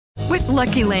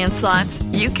Lucky Land Slots,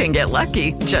 you can get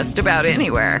lucky just about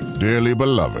anywhere. Dearly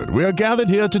beloved, we are gathered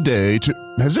here today to...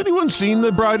 Has anyone seen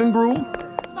the bride and groom?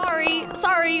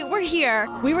 Sorry, we're here.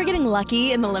 We were getting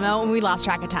lucky in the limo and we lost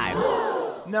track of time.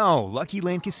 No, Lucky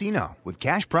Land Casino, with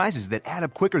cash prizes that add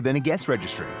up quicker than a guest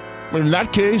registry. In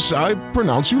that case, I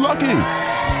pronounce you lucky.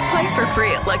 Play for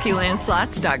free at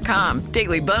LuckyLandSlots.com.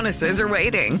 Daily bonuses are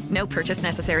waiting. No purchase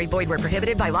necessary. Void where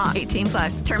prohibited by law.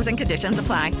 18+. Terms and conditions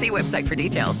apply. See website for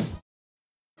details.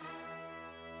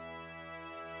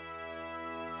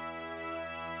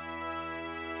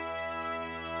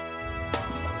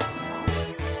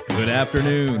 Good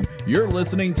afternoon. You're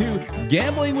listening to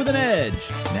Gambling with an Edge.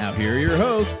 Now here are your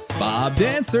hosts, Bob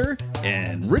Dancer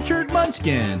and Richard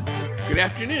Munchkin. Good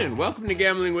afternoon. Welcome to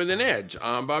Gambling with an Edge.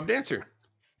 I'm Bob Dancer.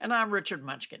 And I'm Richard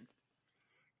Munchkin.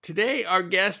 Today, our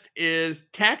guest is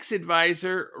tax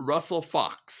advisor Russell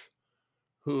Fox,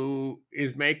 who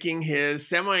is making his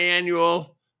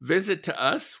semi-annual visit to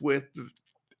us with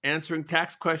answering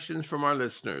tax questions from our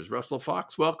listeners. Russell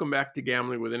Fox, welcome back to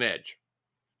Gambling with an Edge.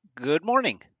 Good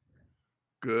morning.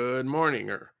 Good morning.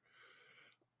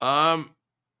 Form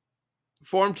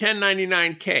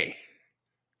 1099-K.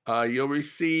 You'll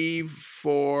receive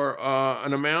for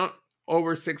an amount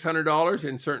over $600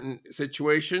 in certain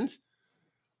situations.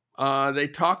 They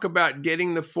talk about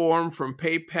getting the form from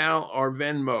PayPal or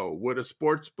Venmo. Would a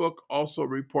sports book also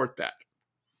report that?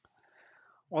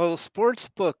 Well, sports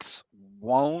books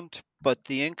won't, but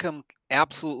the income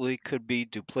absolutely could be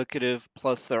duplicative.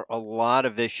 Plus, there are a lot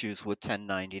of issues with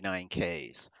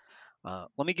 1099Ks.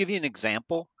 Let me give you an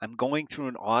example. I'm going through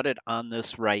an audit on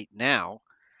this right now.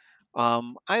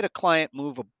 I had a client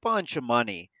move a bunch of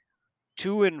money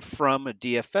to and from a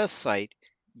DFS site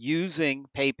using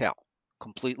PayPal,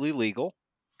 completely legal.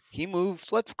 He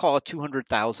moved, let's call it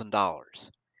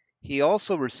 $200,000. He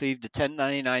also received a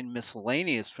 1099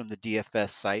 miscellaneous from the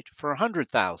DFS site for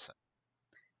 $100,000.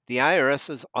 The IRS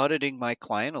is auditing my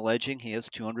client, alleging he has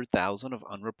 $200,000 of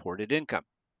unreported income.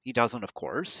 He doesn't, of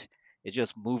course. It's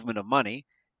just movement of money,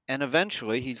 and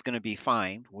eventually he's going to be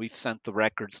fined. We've sent the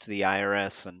records to the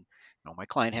IRS, and my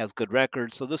client has good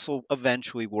records, so this will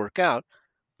eventually work out.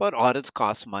 But audits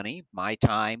cost money, my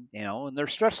time, and they're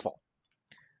stressful.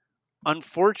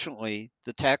 Unfortunately,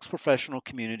 the tax professional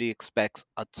community expects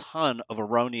a ton of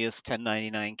erroneous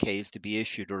 1099Ks to be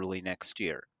issued early next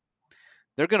year.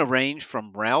 They're going to range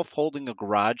from Ralph holding a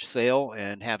garage sale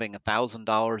and having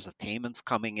 $1,000 of payments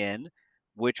coming in,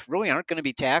 which really aren't going to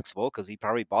be taxable because he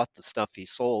probably bought the stuff he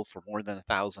sold for more than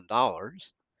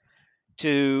 $1,000,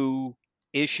 to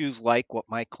issues like what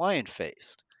my client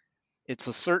faced. It's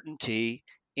a certainty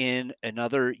in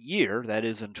another year, that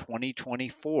is in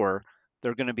 2024,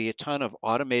 there are going to be a ton of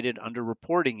automated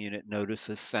underreporting unit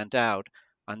notices sent out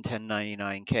on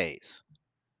 1099Ks.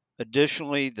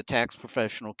 Additionally, the tax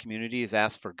professional community has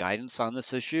asked for guidance on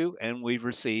this issue, and we've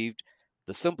received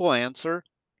the simple answer: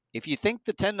 if you think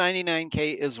the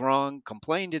 1099K is wrong,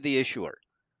 complain to the issuer.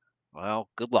 Well,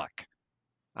 good luck.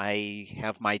 I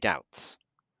have my doubts.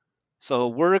 So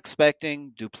we're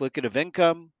expecting duplicative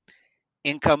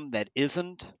income that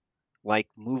isn't, like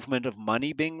movement of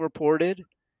money being reported.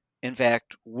 In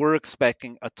fact, we're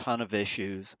expecting a ton of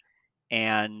issues,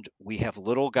 and we have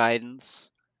little guidance.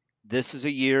 This is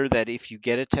a year that if you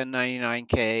get a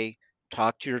 1099K,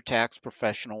 talk to your tax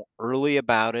professional early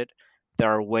about it. There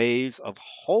are ways of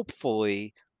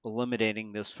hopefully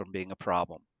eliminating this from being a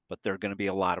problem, but there are going to be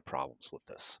a lot of problems with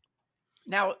this.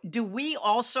 Now, do we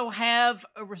also have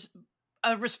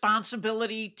a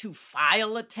responsibility to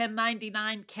file a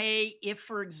 1099K if,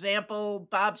 for example,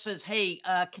 Bob says, "Hey,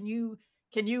 can you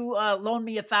loan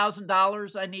me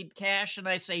 $1,000? I need cash," and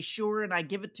I say sure, and I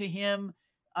give it to him.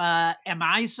 Am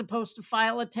I supposed to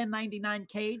file a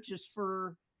 1099K just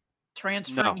for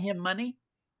transferring him money?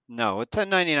 No, a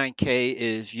 1099K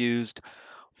is used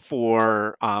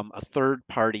for a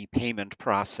third-party payment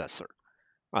processor.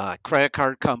 Credit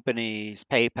card companies,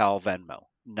 PayPal, Venmo,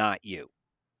 not you.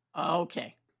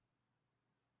 Okay.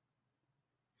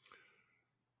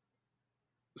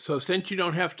 So since you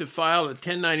don't have to file a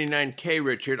 1099K,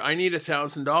 Richard, I need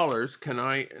 $1,000. Can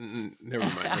I? Never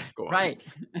mind. Let's go on. Right.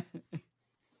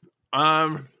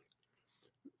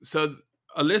 So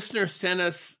a listener sent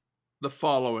us the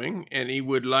following, and he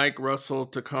would like Russell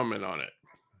to comment on it.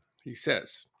 He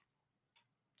says,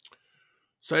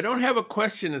 "So I don't have a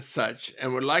question as such,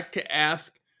 and would like to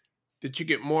ask that you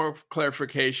get more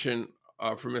clarification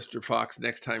from Mr. Fox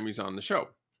next time he's on the show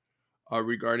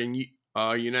regarding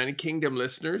United Kingdom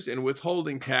listeners and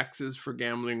withholding taxes for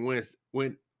gambling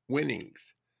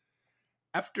winnings.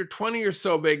 After 20 or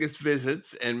so Vegas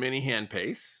visits and many hand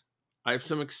pays, I have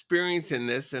some experience in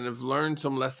this and have learned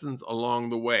some lessons along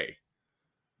the way.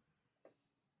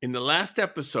 In the last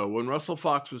episode, when Russell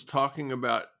Fox was talking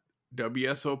about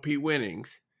WSOP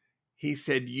winnings, he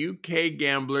said UK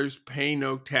gamblers pay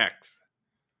no tax.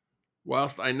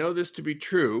 Whilst I know this to be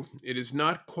true, it is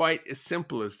not quite as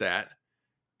simple as that.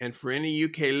 And for any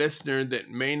UK listener that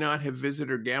may not have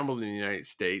visited or gambled in the United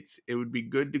States, it would be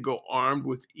good to go armed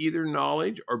with either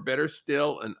knowledge or, better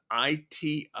still, an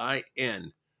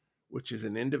ITIN, which is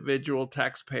an individual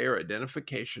taxpayer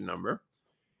identification number,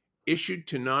 issued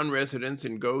to non-residents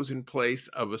and goes in place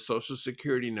of a social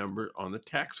security number on the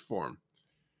tax form.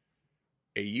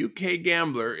 A UK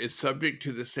gambler is subject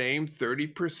to the same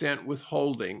 30%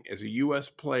 withholding as a US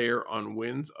player on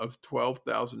wins of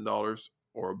 $12,000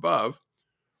 or above.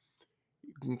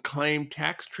 You can claim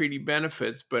tax treaty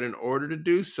benefits, but in order to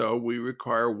do so, we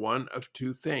require one of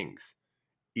two things: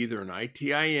 either an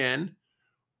ITIN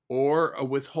or a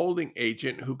withholding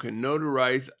agent who can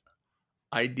notarize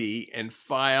ID and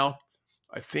file,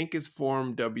 I think it's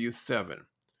Form W-7.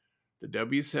 The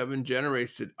W-7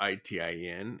 generates the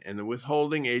ITIN, and the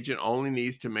withholding agent only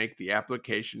needs to make the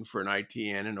application for an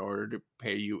ITIN in order to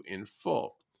pay you in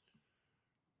full.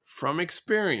 From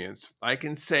experience, I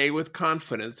can say with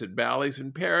confidence that Bally's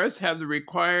and Paris have the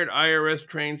required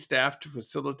IRS-trained staff to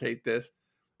facilitate this,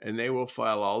 and they will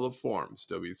file all the forms,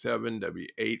 W-7,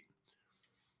 W-8,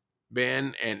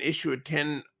 Ben, and issue a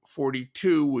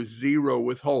 1042 with zero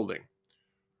withholding.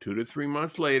 2 to 3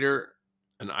 months later,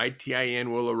 an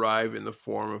ITIN will arrive in the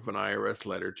form of an IRS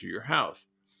letter to your house.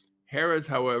 Harrah's,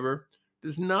 however,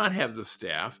 does not have the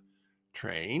staff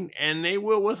trained, and they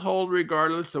will withhold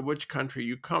regardless of which country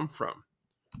you come from.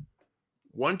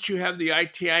 Once you have the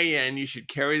ITIN, you should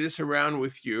carry this around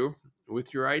with you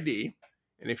with your ID,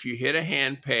 and if you hit a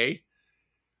hand pay,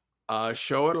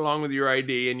 show it along with your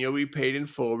ID, and you'll be paid in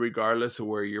full regardless of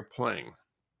where you're playing.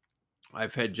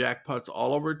 I've had jackpots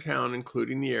all over town,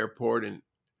 including the airport, and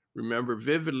remember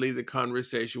vividly the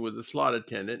conversation with the slot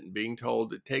attendant and being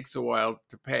told it takes a while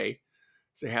to pay,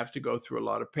 so they have to go through a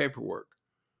lot of paperwork.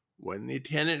 When the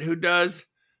attendant who does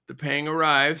the paying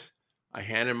arrives, I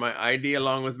hand him my ID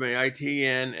along with my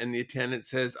ITIN, and the attendant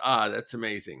says, that's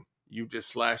amazing. You just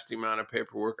slashed the amount of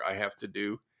paperwork I have to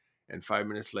do, and 5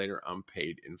 minutes later, I'm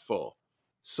paid in full.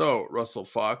 So, Russell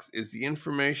Fox, is the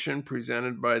information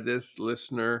presented by this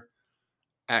listener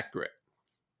accurate?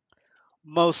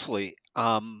 Mostly.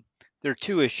 There are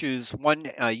two issues.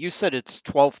 One, you said it's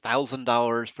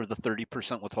 $12,000 for the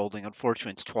 30% withholding.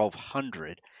 Unfortunately, it's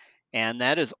 $1,200, and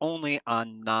that is only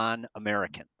on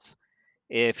non-Americans.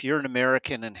 If you're an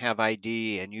American and have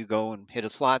ID and you go and hit a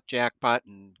slot jackpot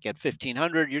and get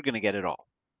 $1,500, you're going to get it all,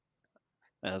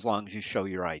 as long as you show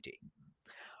your ID.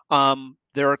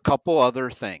 There are a couple other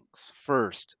things.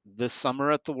 First, this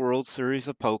summer at the World Series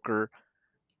of Poker,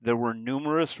 there were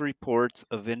numerous reports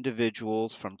of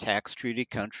individuals from tax treaty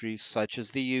countries such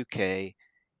as the UK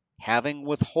having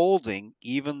withholding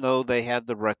even though they had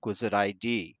the requisite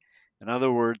ID. In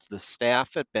other words, the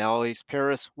staff at Bally's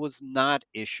Paris was not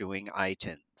issuing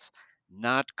ITINs,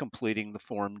 not completing the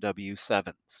Form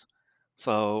W-7s.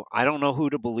 So I don't know who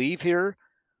to believe here,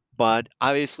 but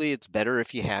obviously it's better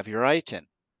if you have your ITIN.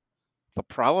 The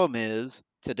problem is,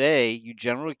 today you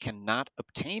generally cannot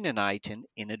obtain an ITIN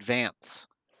in advance.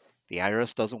 The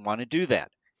IRS doesn't want to do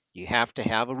that. You have to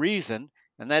have a reason,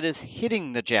 and that is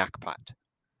hitting the jackpot.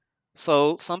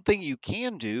 So something you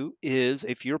can do is,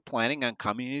 if you're planning on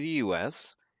coming to the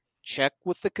U.S., check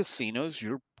with the casinos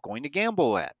you're going to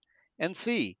gamble at and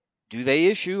see, do they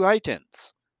issue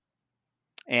ITINs?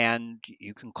 And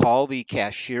you can call the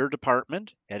cashier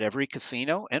department at every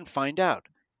casino and find out,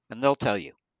 and they'll tell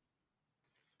you.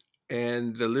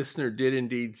 And the listener did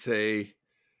indeed say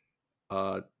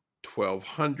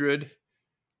 $1,200.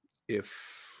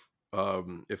 If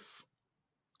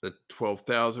the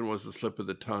 12,000 was the slip of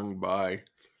the tongue by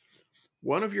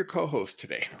one of your co-hosts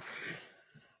today.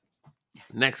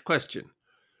 Next question.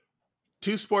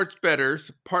 2 sports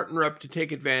bettors partner up to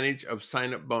take advantage of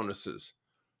sign-up bonuses.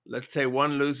 Let's say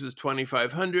one loses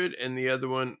 $2,500 and the other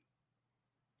one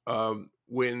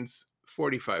wins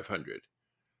 $4,500.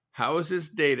 How is this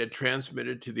data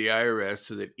transmitted to the IRS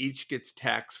so that each gets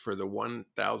taxed for the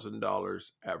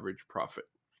 $1,000 average profit?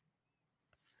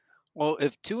 Well,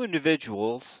 if 2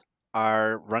 individuals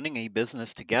are running a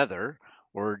business together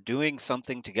or doing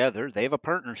something together, they have a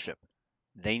partnership.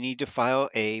 They need to file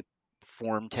a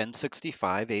Form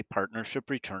 1065, a partnership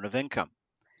return of income.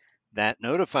 That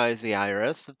notifies the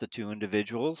IRS that the 2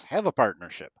 individuals have a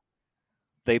partnership.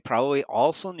 They probably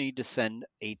also need to send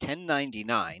a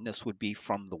 1099. This would be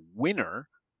from the winner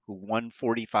who won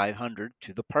 $4,500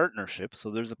 to the partnership,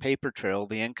 so there's a paper trail of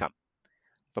the income.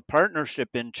 The partnership,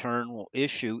 in turn, will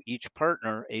issue each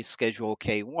partner a Schedule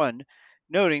K-1,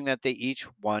 noting that they each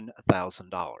won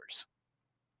 $1,000.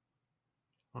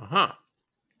 Uh-huh.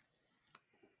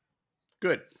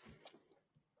 Good.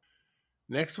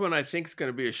 Next one I think is going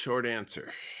to be a short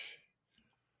answer.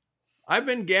 I've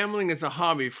been gambling as a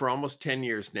hobby for almost 10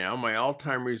 years now. My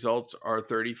all-time results are a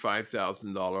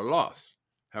 $35,000 loss.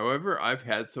 However, I've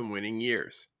had some winning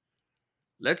years.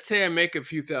 Let's say I make a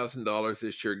few $1,000s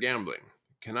this year gambling.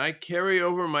 Can I carry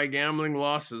over my gambling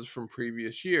losses from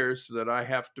previous years so that I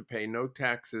have to pay no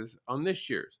taxes on this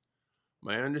year's?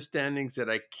 My understanding is that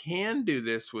I can do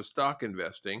this with stock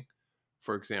investing,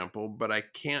 for example, but I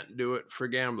can't do it for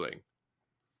gambling.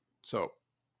 So,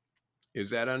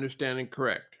 is that understanding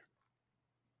correct?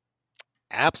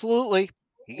 Absolutely.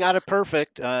 You got it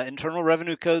perfect. Internal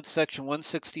Revenue Code Section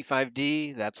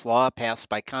 165D, that's law passed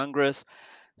by Congress,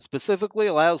 specifically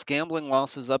allows gambling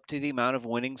losses up to the amount of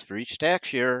winnings for each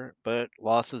tax year, but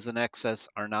losses in excess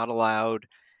are not allowed,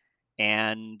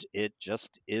 and it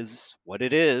just is what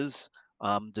it is.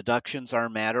 Deductions are a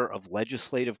matter of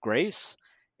legislative grace,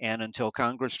 and until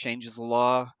Congress changes the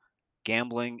law,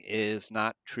 gambling is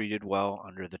not treated well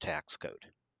under the tax code.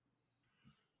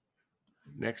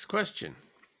 Next question.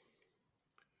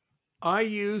 I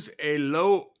use a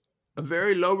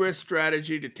very low risk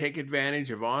strategy to take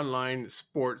advantage of online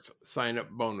sports sign up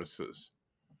bonuses.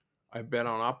 I bet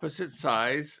on opposite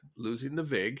sides, losing the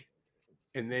VIG,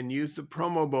 and then use the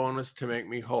promo bonus to make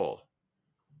me whole.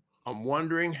 I'm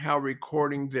wondering how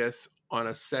recording this on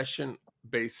a session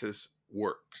basis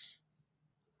works.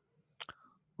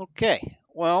 Okay,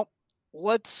 well,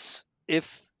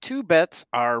 if two bets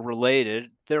are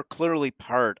related, they're clearly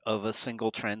part of a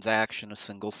single transaction, a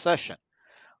single session.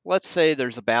 Let's say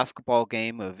there's a basketball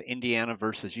game of Indiana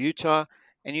versus Utah,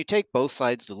 and you take both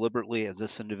sides deliberately, as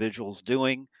this individual's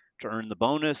doing, to earn the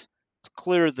bonus. It's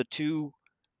clear the two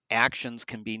actions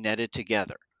can be netted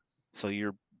together, so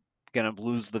you're going to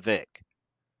lose the VIG.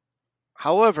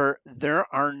 However, there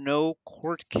are no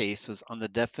court cases on the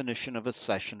definition of a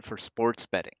session for sports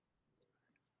betting.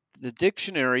 The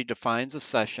dictionary defines a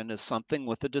session as something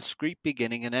with a discrete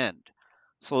beginning and end,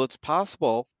 so it's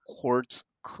possible courts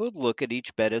could look at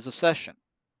each bet as a session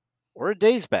or a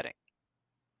day's betting.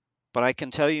 But I can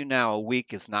tell you now, a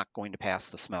week is not going to pass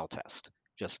the smell test.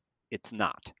 It's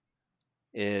not.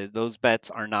 Those bets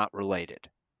are not related.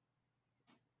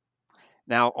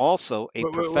 Now, also, a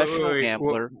professional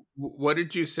gambler. What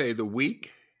did you say? The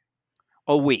week?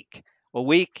 A week. A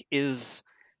week is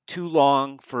too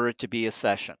long for it to be a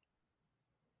session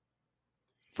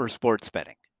for sports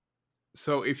betting.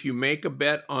 So if you make a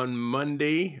bet on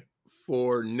Monday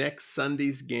for next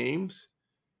Sunday's games,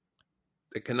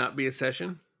 it cannot be a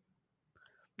session?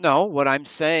 No, what I'm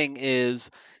saying is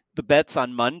the bets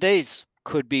on Mondays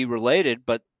could be related,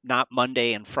 but not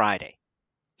Monday and Friday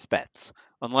bets,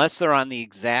 unless they're on the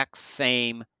exact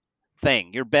same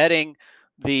thing. You're betting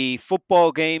the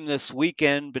football game this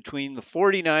weekend between the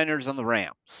 49ers and the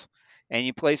Rams, and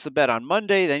you place a bet on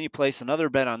Monday, then you place another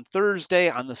bet on Thursday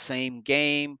on the same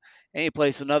game, and you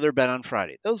place another bet on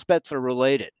Friday. Those bets are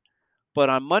related. But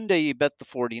on Monday, you bet the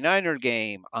 49er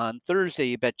game. On Thursday,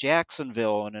 you bet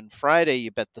Jacksonville. And on Friday,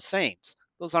 you bet the Saints.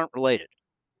 Those aren't related.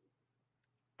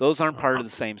 Those aren't part of the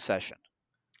same session.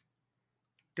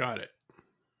 Got it.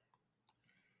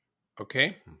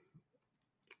 Okay.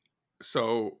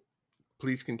 So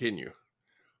please continue.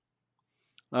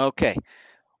 Okay.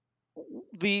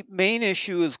 The main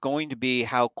issue is going to be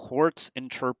how courts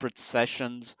interpret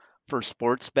sessions for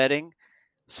sports betting.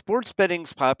 Sports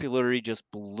betting's popularity just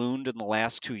ballooned in the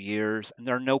last 2 years, and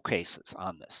there are no cases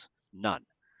on this. None.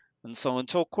 And so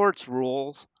until courts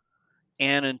rules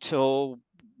and until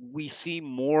we see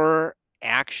more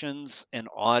actions and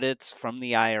audits from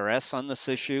the IRS on this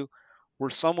issue, we're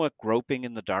somewhat groping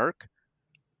in the dark.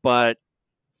 But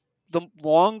the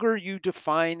longer you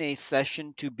define a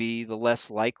session to be, the less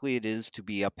likely it is to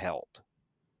be upheld.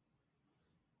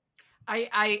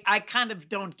 I kind of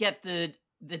don't get the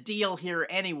deal here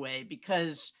anyway,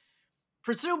 because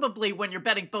presumably when you're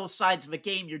betting both sides of a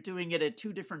game, you're doing it at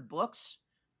two different books.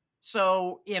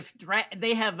 So if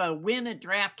they have a win at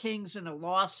DraftKings and a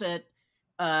loss at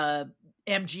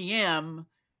MGM,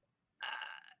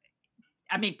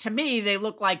 I mean, to me, they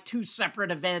look like two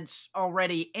separate events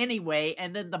already anyway,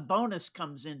 and then the bonus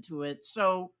comes into it.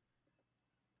 So,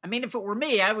 I mean, if it were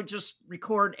me, I would just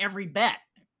record every bet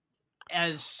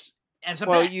as a bet.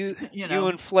 Well, you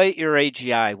inflate your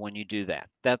AGI when you do that.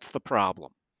 That's the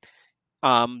problem.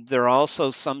 There are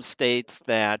also some states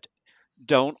that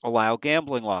don't allow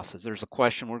gambling losses. There's a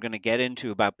question we're going to get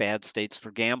into about bad states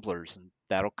for gamblers, and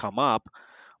that'll come up.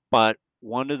 But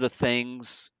one of the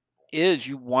things is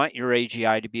you want your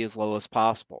AGI to be as low as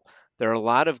possible. There are a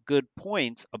lot of good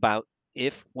points about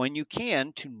when you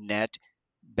can, to net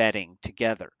betting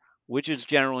together, which is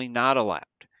generally not allowed.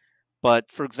 But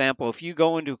for example, if you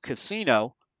go into a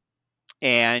casino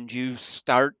and you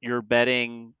start your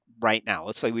betting right now,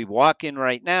 let's say we walk in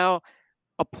right now,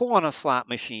 a pull on a slot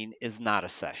machine is not a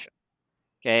session.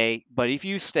 Okay. But if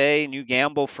you stay and you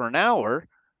gamble for an hour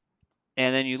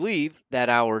and then you leave, that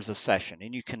hour is a session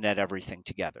and you can net everything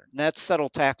together. And that's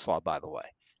settled tax law, by the way.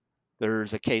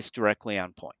 There's a case directly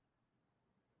on point.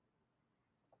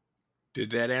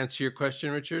 Did that answer your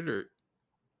question, Richard? Or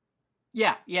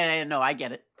Yeah, no, I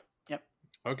get it. Yep.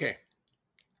 okay.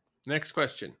 Next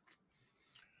question.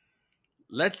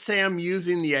 Let's say I'm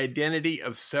using the identity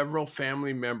of several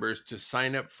family members to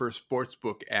sign up for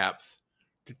sportsbook apps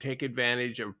to take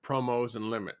advantage of promos and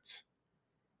limits.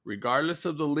 Regardless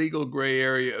of the legal gray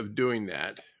area of doing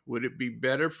that, would it be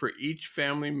better for each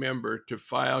family member to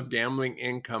file gambling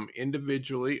income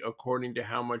individually according to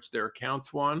how much their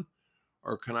accounts won,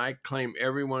 or can I claim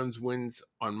everyone's wins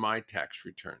on my tax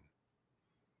return?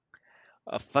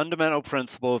 A fundamental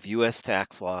principle of U.S.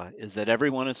 tax law is that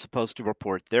everyone is supposed to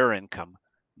report their income,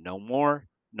 no more,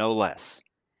 no less.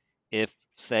 If,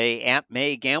 say, Aunt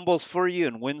May gambles for you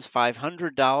and wins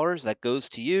 $500, that goes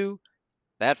to you.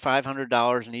 That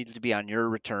 $500 needs to be on your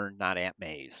return, not Aunt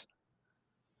May's.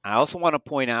 I also want to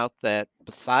point out that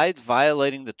besides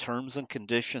violating the terms and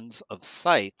conditions of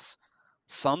sites,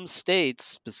 some states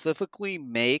specifically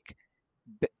make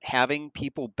having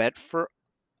people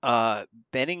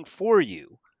betting for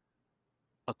you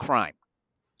a crime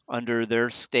under their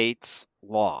state's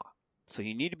law. So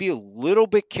you need to be a little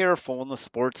bit careful in the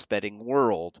sports betting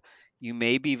world. You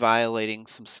may be violating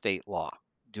some state law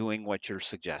doing what you're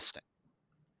suggesting.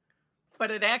 But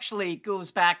it actually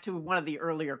goes back to one of the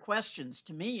earlier questions.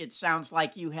 To me, it sounds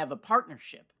like you have a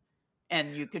partnership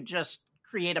and you could just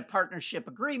create a partnership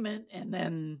agreement and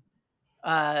then,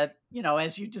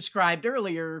 as you described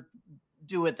earlier,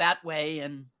 do it that way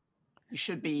and you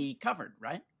should be covered,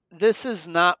 right? This is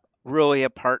not really a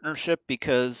partnership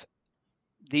because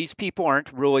these people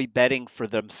aren't really betting for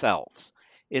themselves.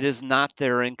 It is not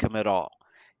their income at all.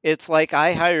 It's like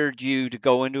I hired you to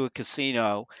go into a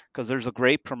casino because there's a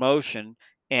great promotion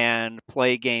and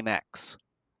play game X.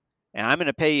 And I'm going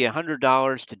to pay you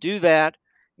 $100 to do that.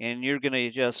 And you're going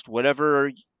to just,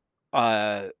 whatever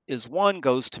is won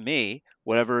goes to me.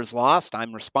 Whatever is lost,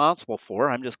 I'm responsible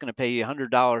for. I'm just going to pay you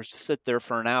 $100 to sit there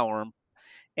for an hour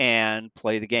and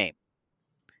play the game.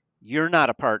 You're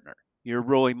not a partner. You're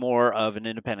really more of an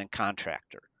independent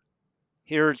contractor.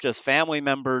 Here are just family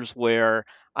members where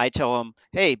I tell them,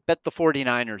 hey, bet the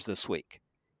 49ers this week.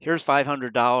 Here's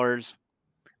 $500.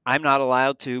 I'm not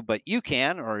allowed to, but you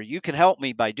can, or you can help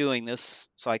me by doing this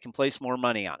so I can place more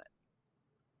money on it.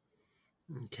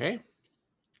 Okay.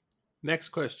 Next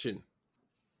question.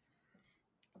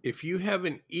 If you have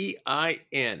an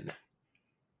EIN,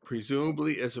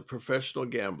 presumably as a professional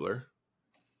gambler,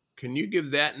 can you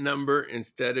give that number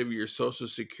instead of your social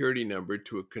security number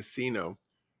to a casino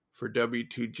for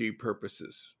W-2G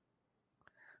purposes?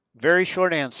 Very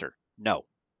short answer, no.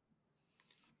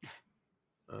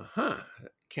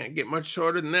 Can't get much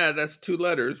shorter than that. That's 2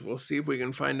 letters. We'll see if we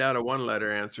can find out a 1-letter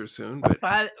answer soon. But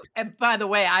by the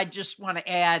way, I just want to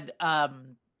add,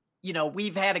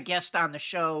 we've had a guest on the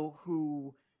show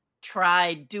who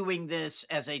tried doing this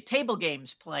as a table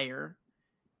games player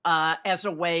as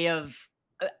a way of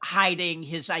hiding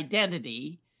his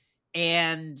identity.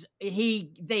 And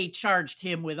they charged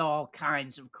him with all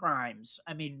kinds of crimes.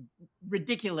 I mean,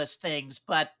 ridiculous things,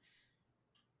 but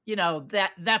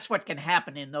that's what can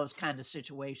happen in those kind of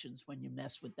situations when you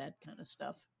mess with that kind of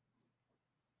stuff.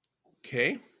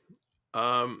 Okay.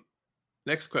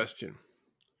 Next question.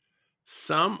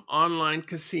 Some online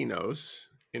casinos,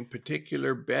 in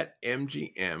particular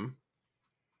BetMGM,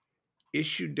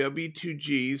 issue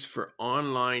W-2Gs for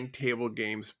online table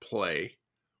games play,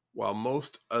 while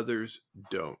most others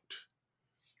don't.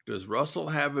 Does Russell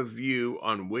have a view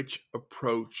on which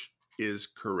approach is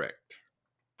correct?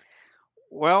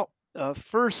 Well,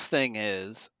 first thing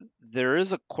is, there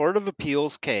is a Court of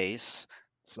Appeals case,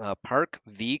 Park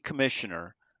v.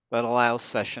 Commissioner, that allows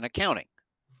session accounting.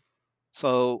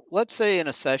 So let's say in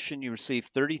a session you receive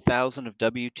 30,000 of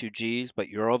W-2Gs, but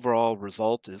your overall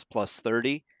result is plus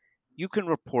 30. You can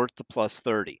report the plus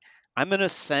 30. I'm going to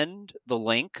send the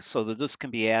link so that this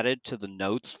can be added to the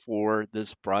notes for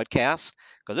this broadcast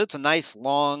because it's a nice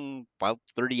long, about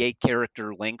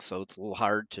 38-character link, so it's a little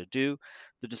hard to do.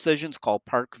 The decision's called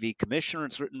Park v. Commissioner.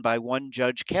 It's written by one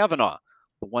Judge Kavanaugh,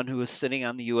 the one who is sitting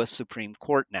on the U.S. Supreme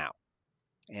Court now.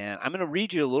 And I'm going to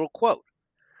read you a little quote.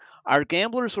 Are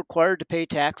gamblers required to pay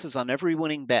taxes on every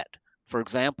winning bet? For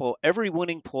example, every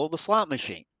winning pull of a slot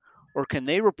machine? Or can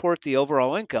they report the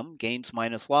overall income, gains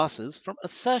minus losses, from a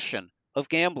session of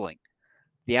gambling?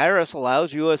 The IRS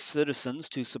allows U.S. citizens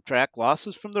to subtract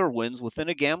losses from their wins within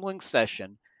a gambling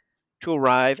session to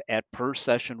arrive at per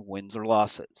session wins or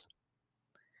losses.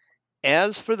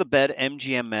 As for the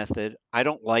BetMGM method, I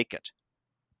don't like it,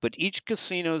 but each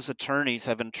casino's attorneys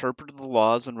have interpreted the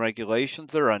laws and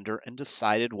regulations they're under and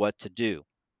decided what to do.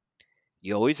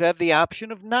 You always have the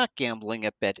option of not gambling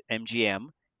at BetMGM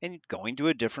and going to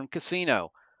a different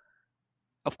casino.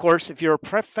 Of course, if you're a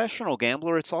professional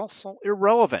gambler, it's also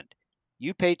irrelevant.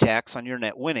 You pay tax on your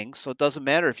net winnings, so it doesn't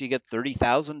matter if you get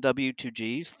 30,000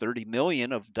 W2Gs, 30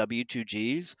 million of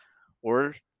W2Gs,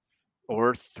 or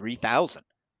 3,000.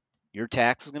 Your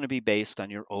tax is going to be based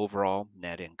on your overall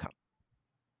net income.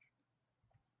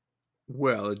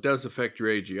 Well, it does affect your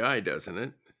AGI, doesn't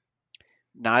it?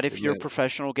 Not if you're a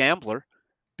professional gambler,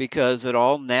 because it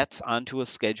all nets onto a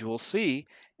Schedule C,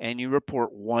 and you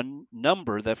report one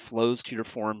number that flows to your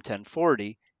Form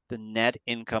 1040, the net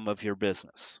income of your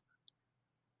business.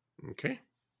 Okay.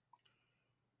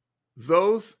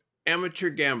 Those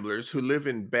amateur gamblers who live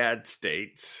in bad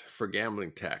states for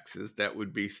gambling taxes, that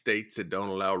would be states that don't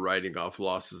allow writing off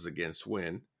losses against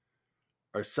win,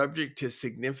 are subject to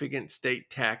significant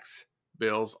state tax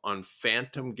bills on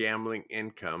phantom gambling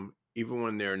income, even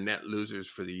when they're net losers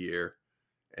for the year,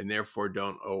 and therefore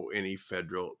don't owe any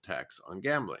federal tax on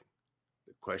gambling.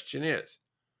 The question is,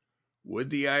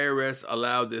 would the IRS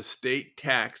allow this state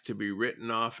tax to be written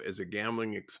off as a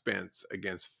gambling expense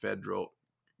against federal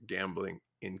gambling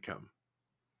income?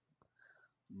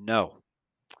 No.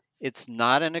 It's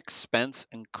not an expense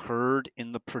incurred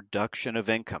in the production of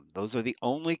income. Those are the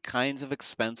only kinds of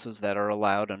expenses that are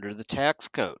allowed under the tax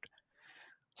code.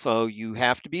 So you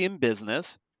have to be in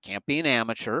business, can't be an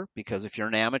amateur, because if you're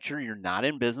an amateur, you're not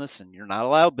in business and you're not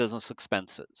allowed business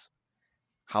expenses.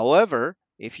 However,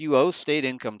 if you owe state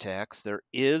income tax, there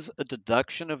is a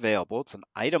deduction available. It's an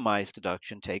itemized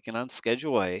deduction taken on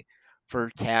Schedule A for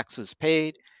taxes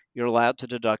paid. You're allowed to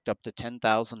deduct up to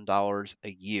 $10,000 a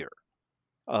year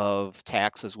of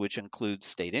taxes, which includes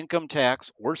state income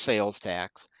tax or sales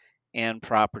tax and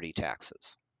property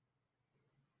taxes.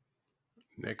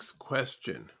 Next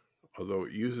question, although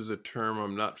it uses a term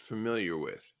I'm not familiar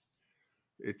with.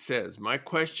 It says, my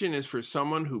question is for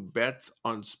someone who bets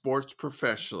on sports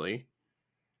professionally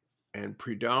and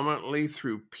predominantly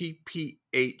through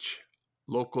PPH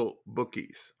local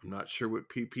bookies. I'm not sure what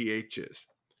PPH is.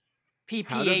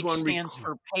 PPH stands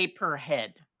for pay per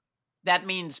head. That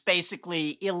means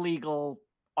basically illegal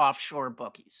offshore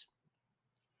bookies.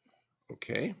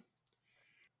 Okay.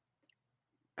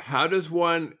 How does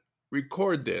one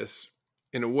record this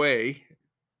in a way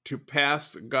to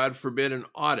pass, God forbid, an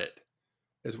audit,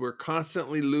 as we're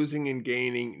constantly losing and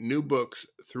gaining new books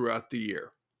throughout the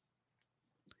year?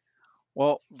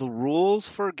 Well, the rules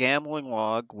for a gambling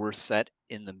log were set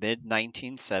in the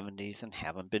mid-1970s and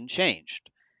haven't been changed.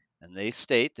 And they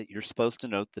state that you're supposed to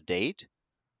note the date,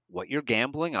 what you're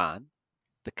gambling on,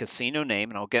 the casino name,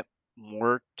 and I'll get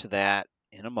more to that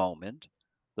in a moment,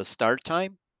 the start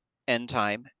time, end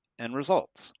time, and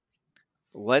results.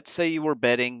 Let's say you were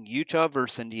betting Utah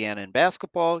versus Indiana in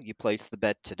basketball. You place the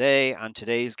bet today on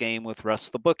today's game with Russ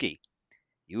the bookie.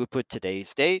 You would put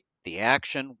today's date, the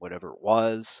action, whatever it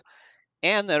was,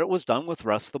 and that it was done with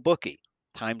Russ the bookie.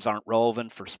 Times aren't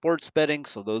relevant for sports betting,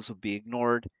 so those would be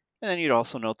ignored. And then you'd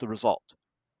also note the result.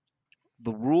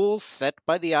 The rules set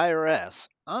by the IRS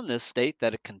on this state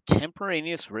that a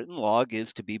contemporaneous written log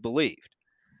is to be believed.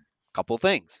 A couple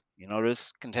things. You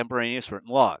notice contemporaneous written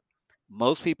log.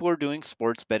 Most people who are doing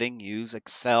sports betting use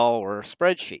Excel or a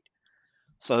spreadsheet.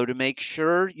 So to make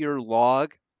sure your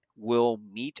log will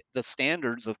meet the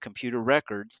standards of computer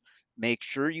records, make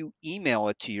sure you email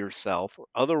it to yourself or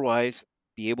otherwise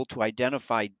be able to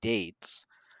identify dates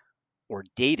or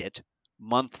date it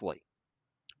monthly,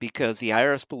 because the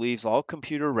IRS believes all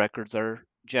computer records are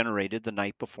generated the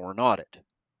night before an audit.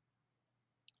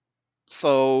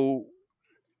 So,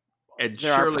 and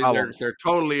surely they're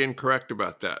totally incorrect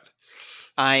about that.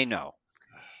 I know.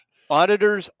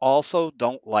 Auditors also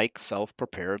don't like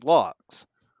self-prepared logs.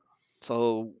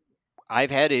 So I've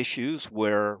had issues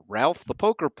where Ralph, the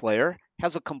poker player,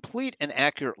 has a complete and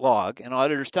accurate log, and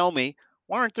auditors tell me,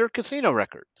 why aren't there casino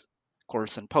records? Of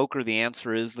course, in poker, the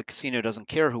answer is the casino doesn't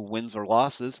care who wins or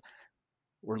loses,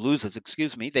 or loses,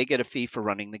 they get a fee for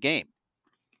running the game.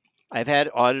 I've had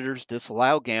auditors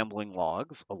disallow gambling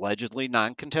logs, allegedly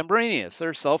non-contemporaneous.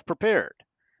 They're self-prepared.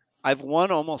 I've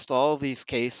won almost all of these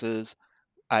cases.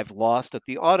 I've lost at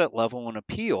the audit level in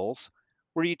appeals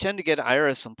where you tend to get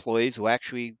IRS employees who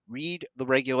actually read the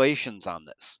regulations on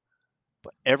this.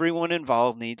 But everyone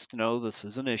involved needs to know this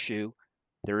is an issue.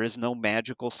 There is no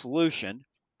magical solution.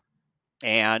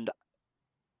 And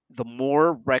the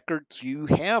more records you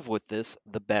have with this,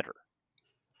 the better.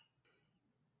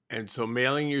 And so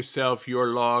mailing yourself your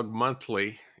log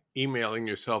monthly, emailing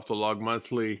yourself the log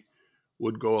monthly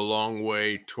would go a long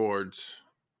way towards.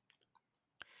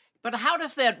 But how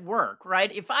does that work,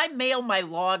 right? If I mail my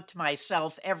log to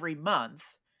myself every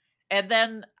month, and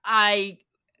then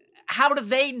how do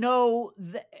they know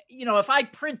that, if I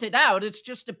print it out, it's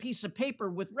just a piece of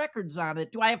paper with records on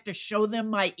it. Do I have to show them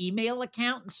my email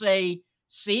account and say,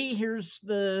 see,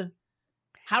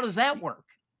 how does that work?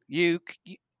 You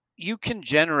can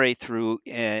generate through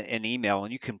an email,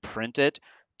 and you can print it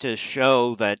to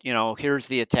show that, here's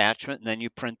the attachment, and then you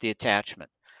print the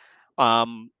attachment.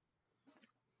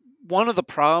 One of the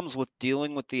problems with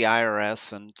dealing with the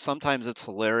IRS, and sometimes it's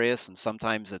hilarious and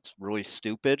sometimes it's really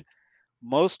stupid,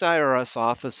 most IRS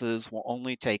offices will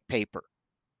only take paper.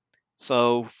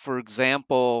 So, for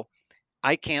example,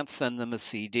 I can't send them a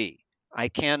CD. I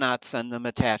cannot send them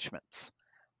attachments.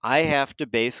 I have to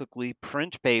basically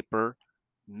print paper,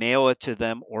 mail it to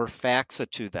them, or fax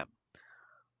it to them.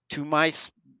 To my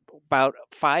about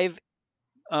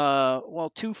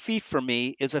 2 feet from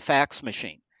me is a fax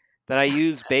machine that I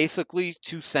use basically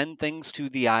to send things to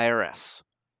the IRS.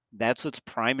 That's its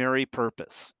primary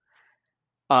purpose.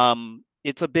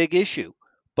 It's a big issue,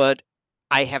 but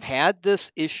I have had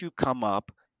this issue come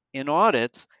up in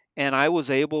audits, and I was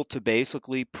able to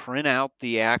basically print out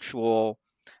the actual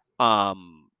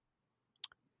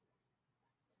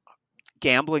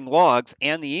gambling logs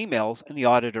and the emails, and the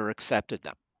auditor accepted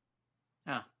them.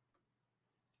 Huh.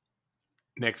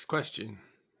 Next question.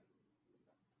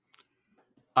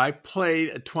 I played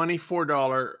a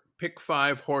 $24 pick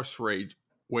 5 horse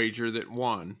wager that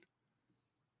won.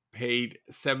 Paid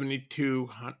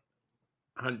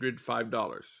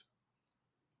 $7,205.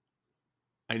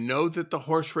 I know that the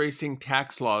horse racing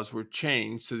tax laws were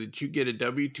changed so that you get a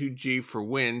W-2G for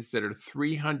wins that are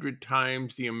 300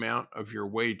 times the amount of your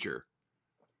wager.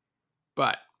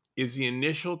 But is the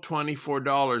initial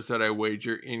 $24 that I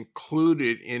wager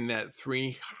included in that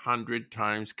 300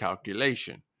 times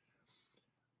calculation?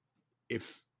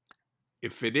 If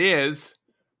it is,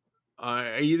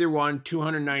 I either won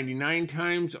 299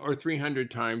 times or 300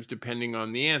 times, depending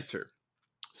on the answer.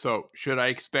 So, should I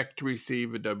expect to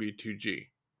receive a W-2G?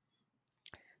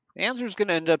 The answer is going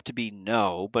to end up to be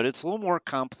no, but it's a little more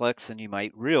complex than you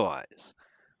might realize.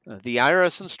 The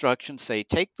IRS instructions say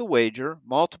take the wager,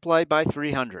 multiply by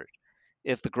 300.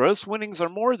 If the gross winnings are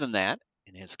more than that,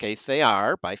 in his case they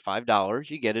are, by $5,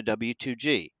 you get a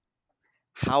W-2G.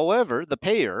 However, the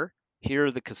payer,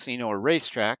 here the casino or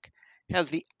racetrack, has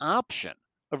the option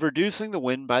of reducing the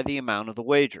win by the amount of the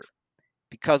wager.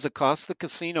 Because it costs the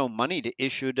casino money to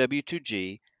issue a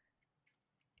W-2G,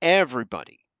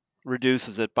 everybody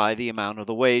reduces it by the amount of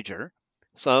the wager.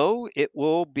 So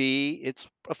it's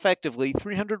effectively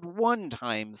 301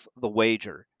 times the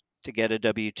wager to get a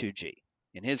W-2G.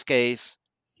 In his case,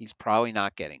 he's probably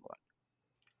not getting one.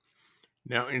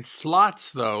 Now, in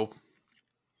slots, though,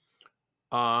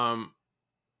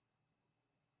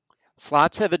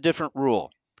 slots have a different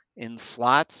rule. In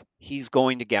slots, he's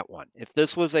going to get one. If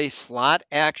this was a slot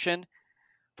action,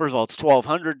 first of all, it's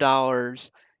 $1,200.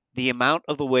 The amount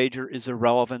of the wager is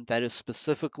irrelevant. That is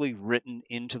specifically written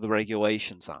into the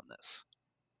regulations on this.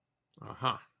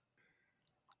 All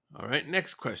right,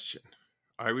 next question.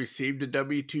 I received a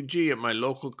W-2G at my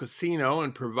local casino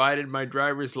and provided my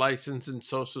driver's license and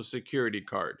social security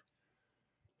card.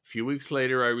 A few weeks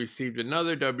later, I received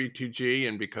another W-2G,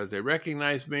 and because they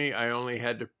recognized me, I only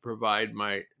had to provide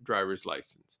my driver's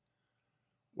license.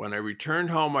 When I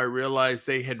returned home, I realized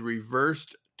they had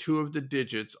reversed 2 of the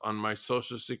digits on my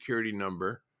social security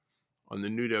number on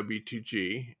the new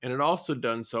W-2G, and had also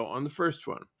done so on the first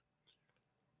one.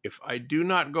 If I do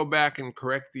not go back and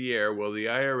correct the error, will the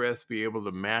IRS be able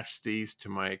to match these to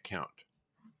my account?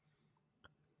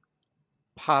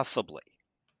 Possibly.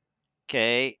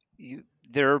 Okay,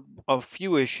 there are a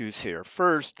few issues here.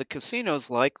 First, the casino is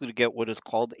likely to get what is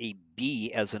called a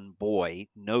B as in boy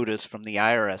notice from the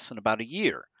IRS in about a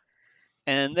year.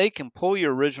 And they can pull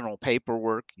your original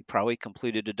paperwork, you probably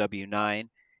completed a W-9,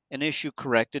 and issue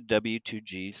corrected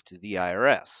W-2Gs to the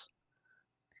IRS.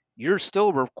 You're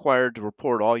still required to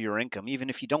report all your income, even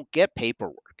if you don't get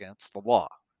paperwork. That's the law.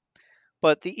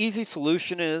 But the easy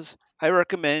solution is, I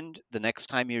recommend the next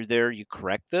time you're there, you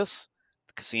correct this.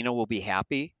 The casino will be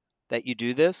happy that you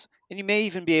do this, and you may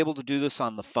even be able to do this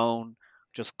on the phone.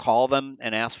 Just call them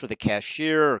and ask for the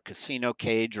cashier or casino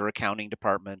cage or accounting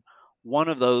department, one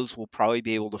of those will probably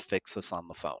be able to fix this on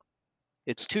the phone.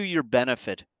 It's to your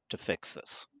benefit to fix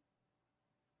this.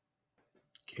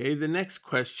 Okay, the next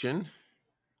question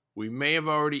we may have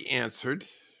already answered,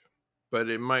 but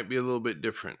it might be a little bit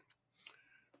different.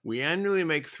 We annually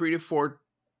make 3 to 4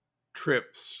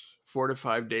 trips, 4 to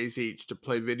 5 days each, to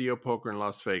play video poker in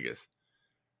Las Vegas.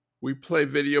 We play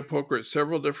video poker at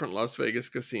several different Las Vegas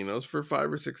casinos for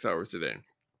 5 or 6 hours a day.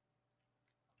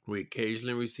 We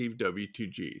occasionally receive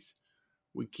W2Gs.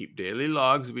 We keep daily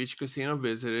logs of each casino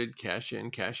visited, cash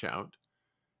in, cash out.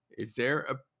 Is there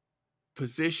a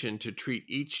position to treat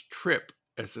each trip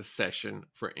as a session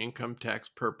for income tax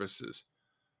purposes?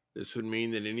 This would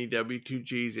mean that any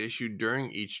W2Gs issued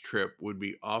during each trip would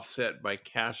be offset by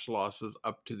cash losses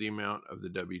up to the amount of the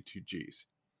W2Gs.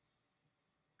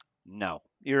 No,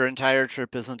 your entire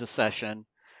trip isn't a session,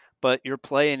 but your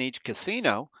play in each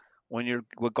casino, when you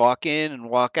walk in and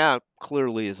walk out,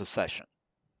 clearly is a session.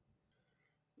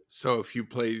 So if you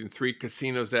played in 3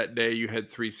 casinos that day, you had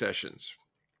 3 sessions?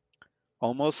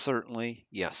 Almost certainly,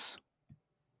 yes.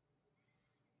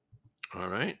 All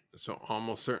right. So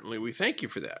almost certainly we thank you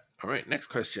for that. All right. Next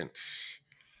question.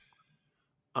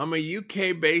 I'm a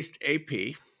UK-based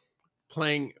AP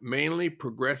playing mainly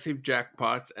progressive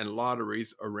jackpots and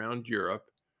lotteries around Europe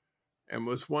and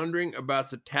was wondering about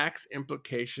the tax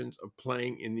implications of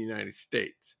playing in the United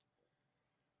States.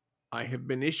 I have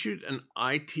been issued an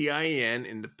ITIN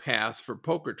in the past for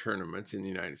poker tournaments in the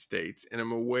United States and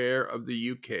am aware of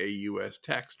the UK-US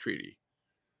tax treaty.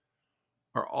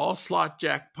 Are all slot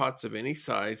jackpots of any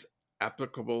size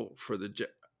applicable for the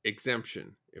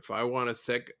exemption? If I want a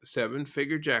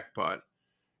 7-figure jackpot,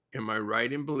 am I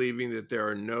right in believing that there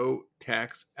are no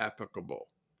tax applicable?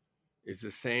 Is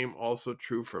the same also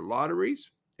true for lotteries?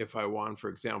 If I won, for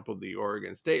example, the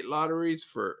Oregon State lotteries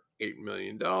for $8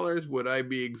 million, would I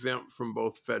be exempt from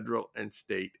both federal and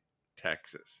state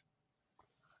taxes?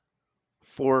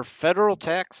 For federal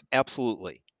tax,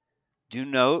 absolutely. Do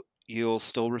note you'll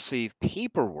still receive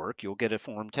paperwork. You'll get a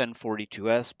Form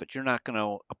 1042-S, but you're not going to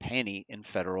owe a penny in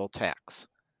federal tax.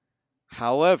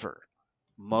 However,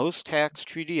 most tax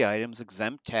treaty items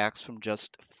exempt tax from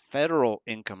just federal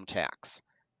income tax,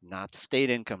 not state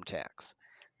income tax.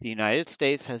 The United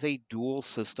States has a dual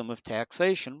system of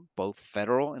taxation, both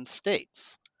federal and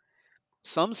states.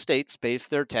 Some states base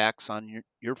their tax on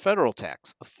your federal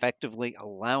tax, effectively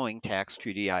allowing tax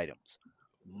treaty items.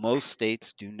 Most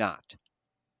states do not.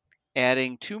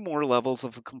 Adding 2 more levels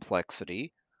of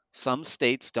complexity, some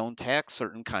states don't tax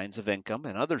certain kinds of income,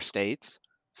 and other states,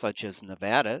 such as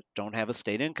Nevada, don't have a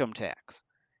state income tax.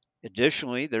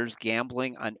 Additionally, there's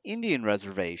gambling on Indian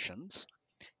reservations.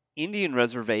 Indian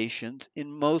reservations,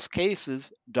 in most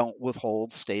cases, don't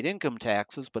withhold state income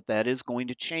taxes, but that is going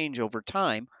to change over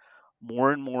time.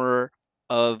 More and more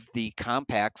of the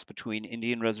compacts between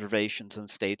Indian reservations and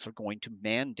states are going to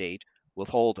mandate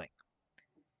withholding.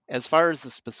 As far as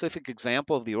the specific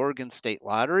example of the Oregon State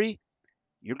Lottery,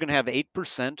 you're going to have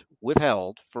 8%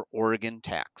 withheld for Oregon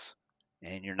tax,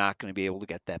 and you're not going to be able to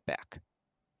get that back.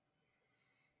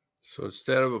 So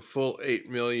instead of a full 8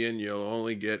 million, you'll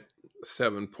only get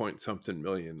 7 point something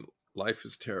million. Life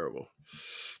is terrible.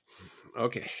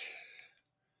 Okay.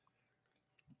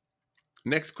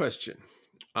 Next question.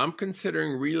 I'm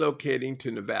considering relocating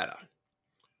to Nevada.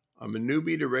 I'm a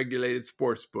newbie to regulated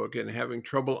sportsbook and having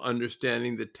trouble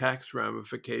understanding the tax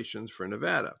ramifications for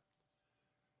Nevada.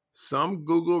 Some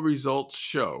Google results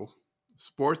show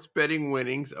sports betting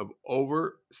winnings of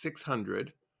over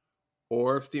 600,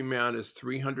 or if the amount is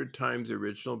 300 times the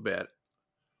original bet,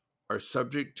 are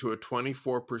subject to a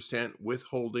 24%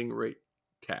 withholding rate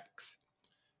tax.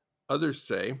 Others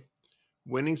say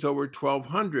winnings over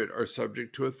 1,200 are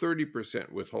subject to a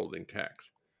 30% withholding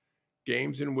tax.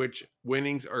 Games in which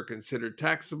winnings are considered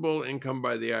taxable income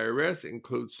by the IRS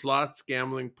include slots,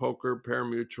 gambling, poker,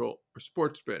 parimutuel, or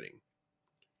sports betting.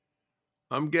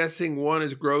 I'm guessing one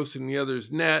is gross and the other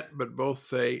is net, but both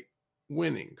say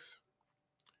winnings.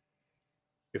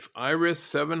 If I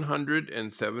risk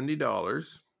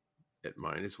 $770 at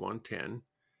minus 110,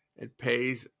 it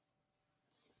pays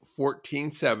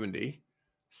 $1,470,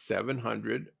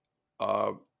 700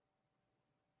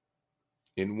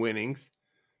 in winnings.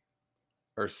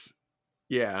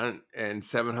 And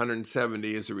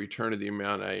 770 is a return of the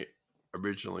amount I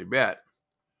originally bet.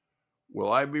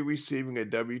 Will I be receiving a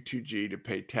W-2G to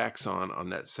pay tax on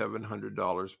that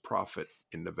 $700 profit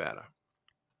in Nevada?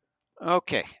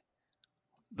 Okay.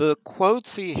 The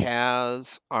quotes he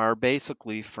has are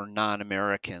basically for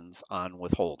non-Americans on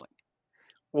withholding,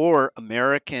 or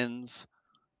Americans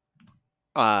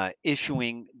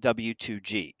issuing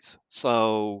W-2Gs.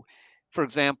 So, for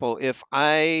example, if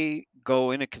I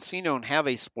go in a casino and have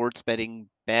a sports betting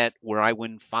bet where I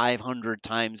win 500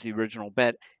 times the original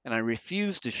bet and I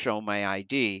refuse to show my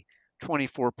ID,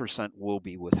 24% will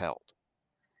be withheld.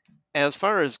 As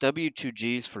far as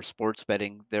W2Gs for sports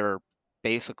betting, they're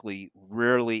basically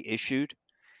rarely issued.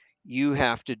 You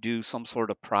have to do some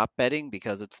sort of prop betting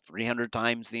because it's 300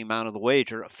 times the amount of the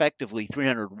wager, effectively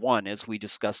 301 as we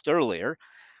discussed earlier.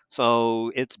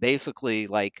 So it's basically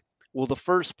like, will the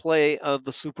first play of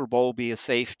the Super Bowl be a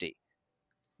safety?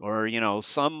 Or,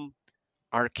 some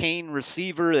arcane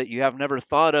receiver that you have never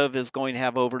thought of is going to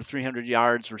have over 300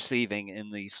 yards receiving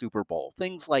in the Super Bowl.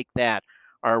 Things like that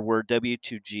are where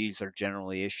W2Gs are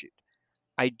generally issued.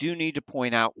 I do need to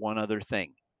point out one other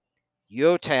thing. You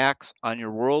owe tax on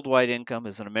your worldwide income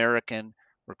as an American,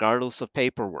 regardless of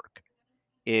paperwork.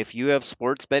 If you have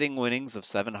sports betting winnings of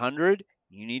 $700,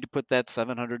 you need to put that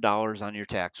 $700 on your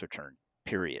tax return,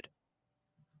 period.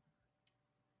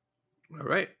 All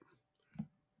right.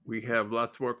 We have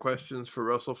lots more questions for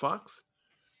Russell Fox.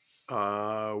 We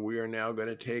are now going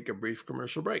to take a brief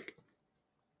commercial break.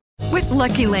 With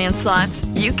Lucky Land Slots,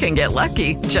 you can get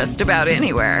lucky just about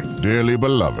anywhere. Dearly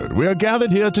beloved, we are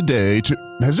gathered here today to...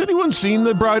 Has anyone seen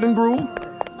the bride and groom?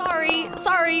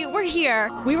 Sorry, we're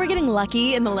here. We were getting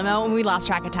lucky in the limo and we lost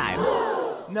track of time.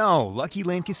 No, Lucky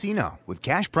Land Casino, with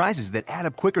cash prizes that add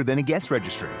up quicker than a guest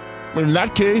registry. In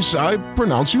that case, I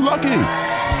pronounce you lucky.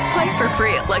 Play for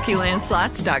free at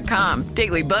LuckyLandSlots.com.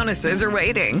 Daily bonuses are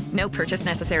waiting. No purchase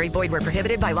necessary. Void where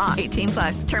prohibited by law.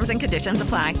 18+. Terms and conditions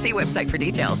apply. See website for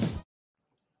details.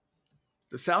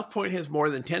 The South Point has more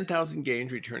than 10,000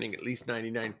 games returning at least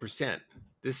 99%.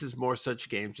 This is more such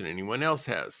games than anyone else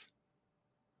has.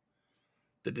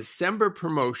 The December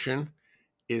promotion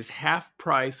is half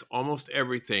price almost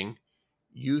everything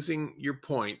using your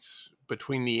points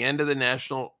between the end of the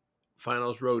National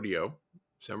Finals Rodeo,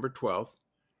 December 12th,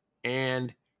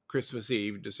 and Christmas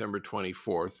Eve, December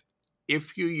 24th,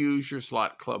 if you use your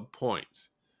slot club points.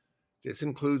 This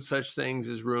includes such things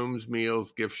as rooms,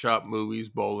 meals, gift shop, movies,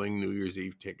 bowling, New Year's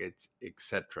Eve tickets,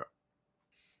 etc.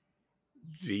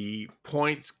 The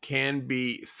points can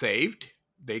be saved.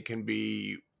 They can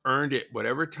be earned at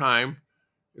whatever time,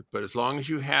 but as long as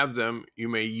you have them, you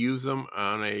may use them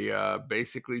on a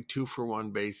basically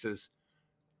 2-for-1 basis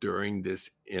during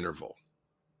this interval.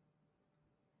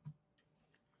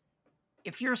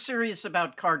 If you're serious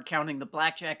about card counting, the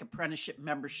Blackjack Apprenticeship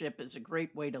membership is a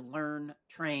great way to learn,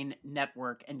 train,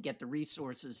 network, and get the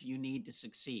resources you need to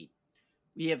succeed.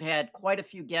 We have had quite a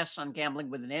few guests on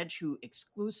Gambling with an Edge who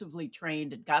exclusively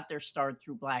trained and got their start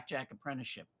through Blackjack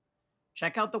Apprenticeship.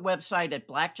 Check out the website at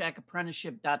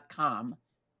blackjackapprenticeship.com.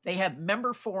 They have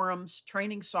member forums,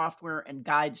 training software, and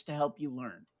guides to help you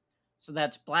learn. So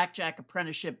that's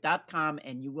blackjackapprenticeship.com,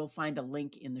 and you will find a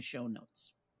link in the show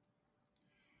notes.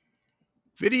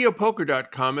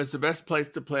 Videopoker.com is the best place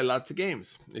to play lots of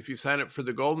games. If you sign up for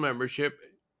the gold membership,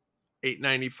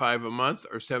 $8.95 a month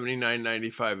or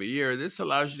 $79.95 a year, this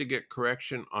allows you to get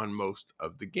correction on most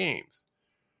of the games.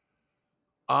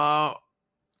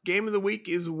 Game of the week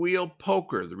is Wheel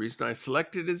Poker. The reason I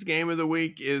selected as Game of the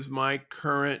Week is my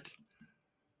current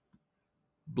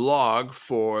blog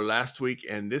for last week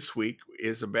and this week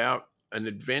is about an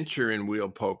adventure in Wheel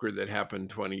Poker that happened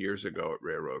 20 years ago at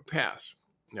Railroad Pass.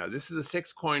 Now, this is a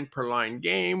 6-coin per line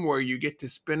game where you get to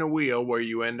spin a wheel where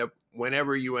you end up,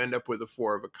 whenever you end up with a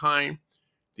 4 of a kind.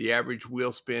 The average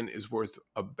wheel spin is worth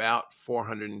about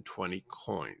 420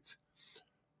 coins.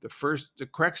 The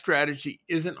correct strategy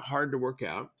isn't hard to work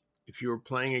out. If you were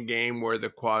playing a game where the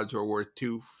quads are worth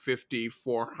 250,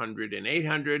 400, and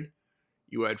 800,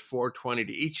 you add 420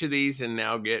 to each of these and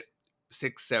now get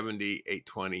 670,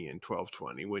 820, and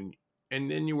 1220.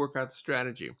 And then you work out the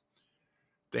strategy.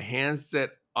 The hands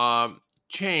that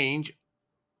change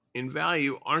in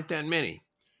value aren't that many.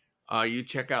 You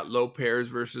check out low pairs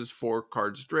versus 4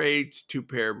 card straights, 2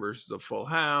 pair versus a full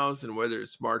house, and whether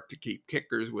it's smart to keep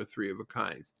kickers with 3 of a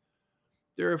kinds.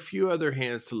 There are a few other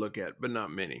hands to look at, but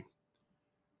not many.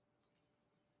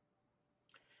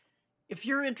 If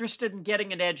you're interested in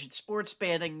getting an edge at sports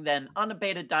betting, then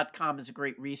unabated.com is a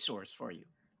great resource for you.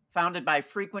 Founded by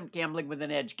frequent Gambling with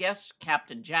an Edge guests,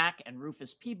 Captain Jack and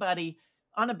Rufus Peabody,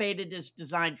 Unabated is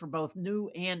designed for both new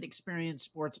and experienced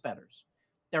sports bettors.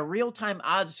 Their real-time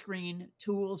odds screen,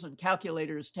 tools, and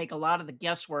calculators take a lot of the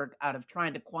guesswork out of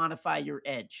trying to quantify your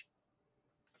edge.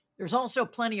 There's also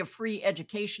plenty of free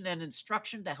education and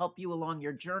instruction to help you along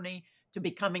your journey to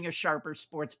becoming a sharper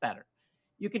sports bettor.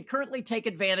 You can currently take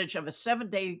advantage of a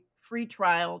 7-day free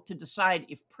trial to decide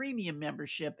if premium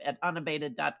membership at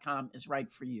unabated.com is right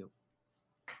for you.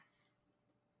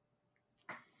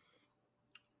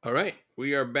 All right,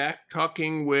 we are back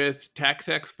talking with tax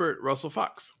expert Russell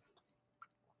Fox.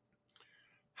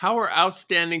 How are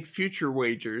outstanding future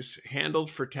wagers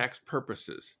handled for tax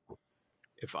purposes?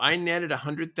 If I netted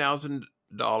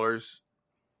 $100,000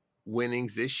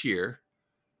 winnings this year,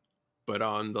 but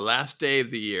on the last day of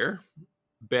the year,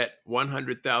 bet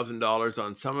 $100,000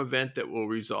 on some event that will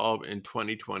resolve in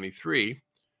 2023,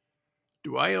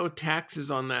 do I owe taxes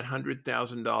on that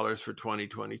 $100,000 for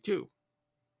 2022?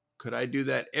 Could I do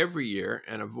that every year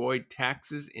and avoid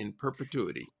taxes in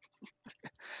perpetuity?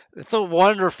 It's a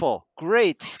wonderful,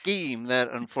 great scheme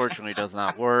that unfortunately does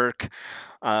not work.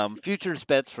 Futures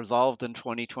bets resolved in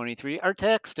 2023 are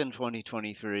taxed in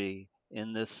 2023.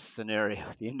 In this scenario,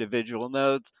 the individual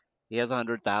knows he has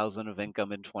 100,000 of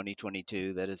income in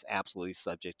 2022 that is absolutely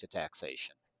subject to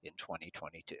taxation in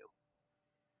 2022.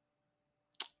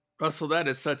 Russell, that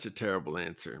is such a terrible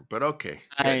answer, but okay.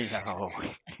 I know.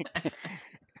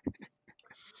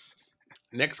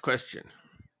 Next question.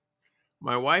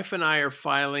 My wife and I are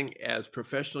filing as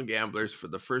professional gamblers for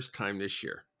the first time this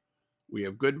year. We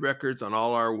have good records on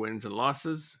all our wins and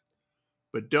losses,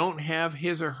 but don't have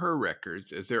his or her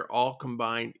records as they're all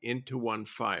combined into one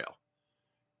file.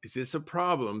 Is this a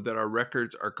problem that our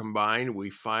records are combined? We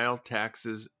file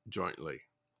taxes jointly.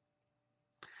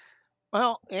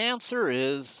 Well, the answer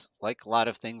is, like a lot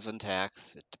of things in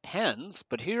tax, it depends.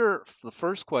 But here, the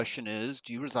first question is,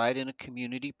 do you reside in a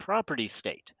community property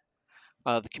state?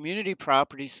 The community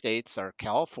property states are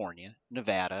California,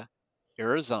 Nevada,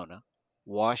 Arizona,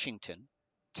 Washington,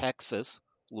 Texas,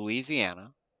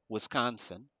 Louisiana,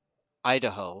 Wisconsin,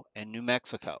 Idaho, and New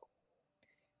Mexico.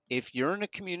 If you're in a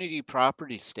community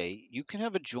property state, you can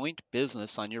have a joint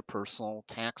business on your personal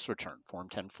tax return, Form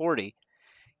 1040.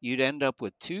 You'd end up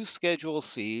with two Schedule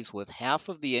Cs with half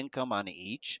of the income on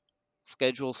each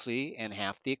Schedule C and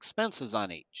half the expenses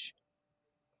on each.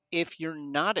 If you're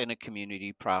not in a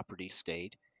community property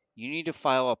state, you need to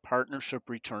file a partnership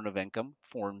return of income,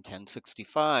 Form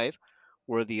 1065,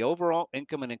 where the overall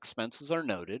income and expenses are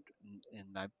noted.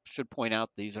 And I should point out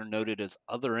these are noted as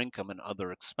other income and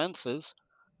other expenses.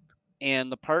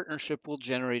 And the partnership will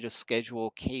generate a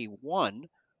Schedule K1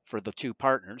 for the two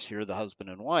partners, here the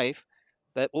husband and wife,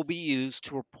 that will be used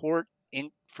to report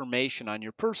information on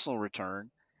your personal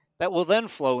return that will then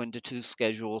flow into two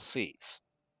Schedule Cs,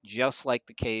 just like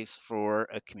the case for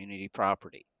a community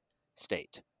property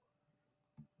state.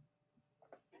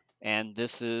 And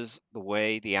this is the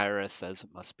way the IRS says it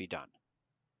must be done.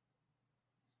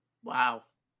 Wow.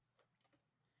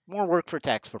 More work for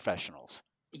tax professionals.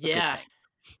 Yeah.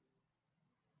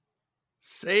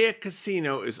 Say a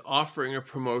casino is offering a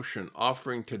promotion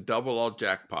offering to double all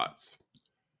jackpots.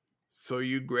 So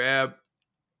you grab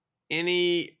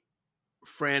any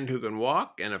friend who can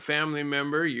walk and a family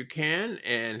member you can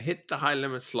and hit the high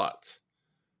limit slots.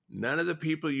 None of the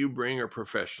people you bring are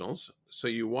professionals, so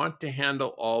you want to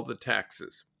handle all the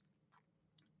taxes.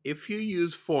 If you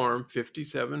use Form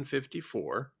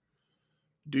 5754,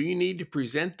 do you need to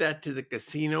present that to the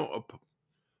casino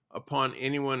upon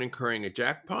anyone incurring a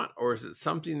jackpot, or is it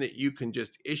something that you can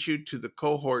just issue to the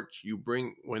cohorts you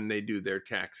bring when they do their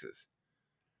taxes?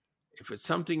 If it's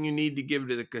something you need to give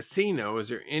to the casino, is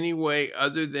there any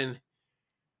other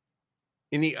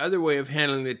way of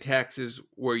handling the taxes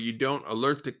where you don't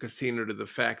alert the casino to the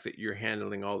fact that you're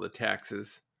handling all the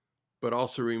taxes, but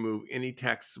also remove any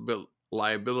tax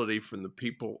liability from the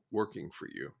people working for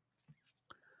you?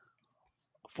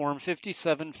 Form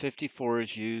 5754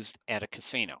 is used at a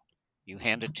casino. You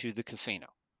hand it to the casino.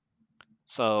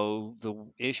 So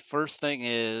the first thing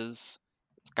is,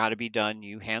 it's got to be done.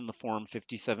 You hand the Form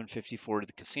 5754 to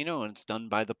the casino, and it's done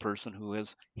by the person who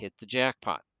has hit the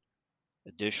jackpot.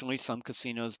 Additionally, some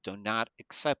casinos do not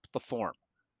accept the form.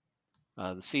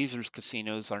 The Caesars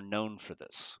casinos are known for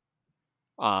this.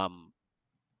 And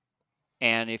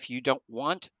if you don't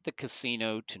want the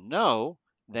casino to know,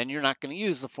 then you're not going to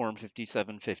use the Form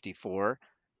 5754.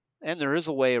 And there is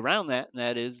a way around that, and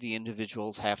that is the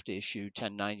individuals have to issue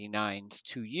 1099s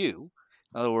to you.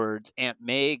 In other words, Aunt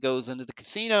May goes into the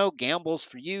casino, gambles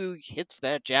for you, hits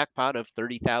that jackpot of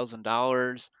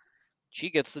 $30,000. She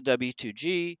gets the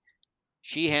W-2G.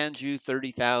 She hands you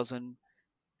 $30,000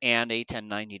 and a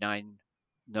 1099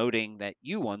 noting that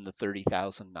you won the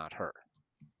 $30,000, not her.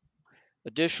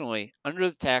 Additionally, under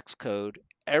the tax code,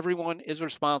 everyone is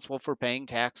responsible for paying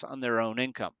tax on their own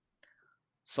income.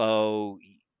 So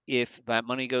if that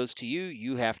money goes to you,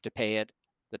 you have to pay it,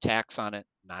 the tax on it,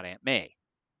 not Aunt May.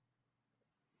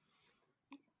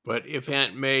 But if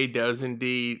Aunt May does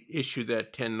indeed issue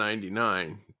that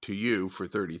 1099 to you for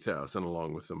 $30,000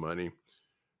 along with the money,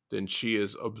 then she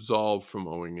is absolved from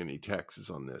owing any taxes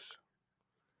on this.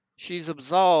 She's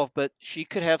absolved, but she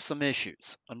could have some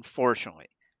issues, unfortunately.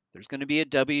 There's going to be a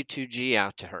W-2G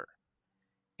out to her.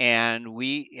 And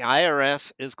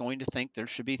IRS is going to think there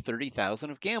should be $30,000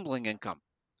 of gambling income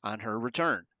on her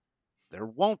return. There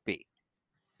won't be.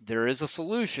 There is a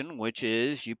solution, which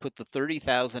is you put the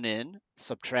 $30,000 in,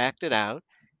 subtract it out,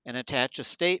 and attach a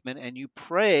statement, and you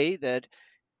pray that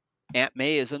Aunt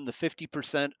May is in the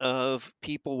 50% of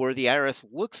people where the IRS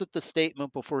looks at the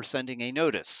statement before sending a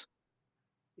notice.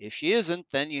 If she isn't,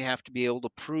 then you have to be able to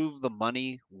prove the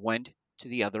money went to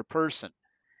the other person.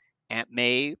 Aunt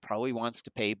May probably wants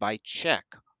to pay by check,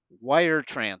 wire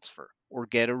transfer, or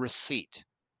get a receipt.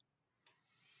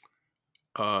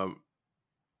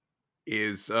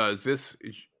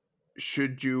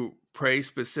 Should you pray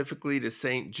specifically to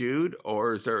St. Jude,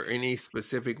 or is there any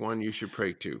specific one you should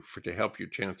pray to help your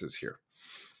chances here?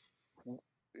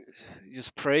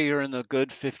 Just pray you're in the good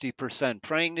 50%.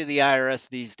 Praying to the IRS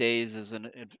these days is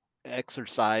an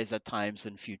exercise at times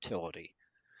in futility.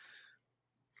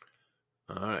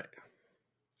 All right.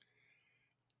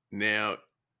 Now,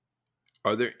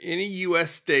 are there any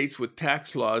U.S. states with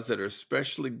tax laws that are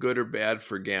especially good or bad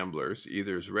for gamblers,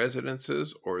 either as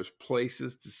residences or as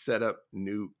places to set up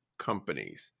new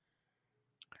companies?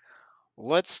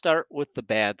 Let's start with the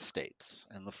bad states.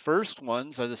 And the first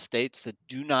ones are the states that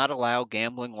do not allow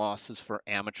gambling losses for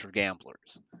amateur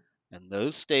gamblers. And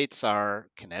those states are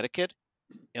Connecticut,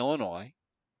 Illinois,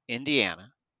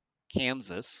 Indiana,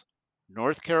 Kansas,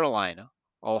 North Carolina,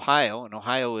 Ohio, and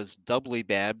Ohio is doubly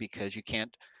bad because you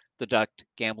can't deduct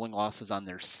gambling losses on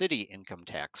their city income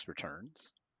tax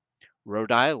returns,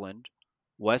 Rhode Island,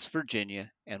 West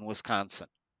Virginia, and Wisconsin.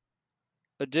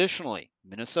 Additionally,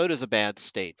 Minnesota is a bad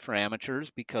state for amateurs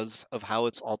because of how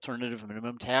its alternative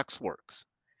minimum tax works.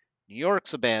 New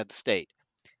York's a bad state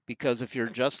because if your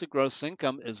adjusted gross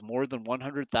income is more than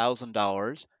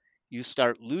 $100,000, you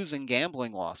start losing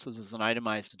gambling losses as an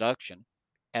itemized deduction.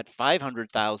 At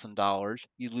 $500,000,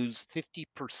 you lose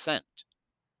 50%.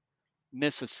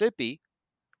 Mississippi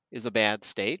is a bad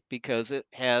state because it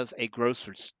has a gross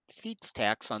receipts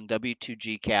tax on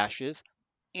W-2G cashes,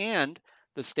 and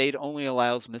the state only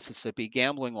allows Mississippi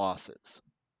gambling losses.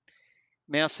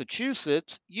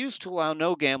 Massachusetts used to allow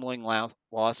no gambling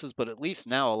losses, but at least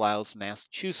now allows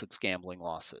Massachusetts gambling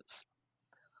losses.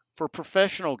 For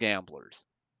professional gamblers,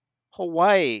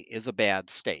 Hawaii is a bad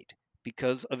state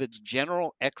because of its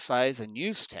general excise and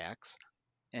use tax.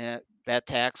 And that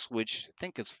tax, which I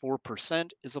think is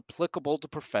 4%, is applicable to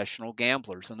professional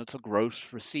gamblers, and it's a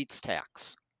gross receipts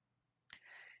tax.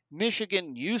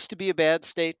 Michigan used to be a bad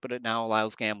state, but it now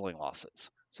allows gambling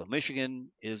losses. So Michigan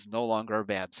is no longer a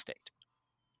bad state.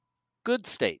 Good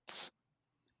states.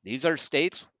 These are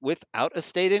states without a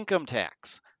state income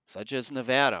tax, such as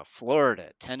Nevada,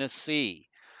 Florida, Tennessee,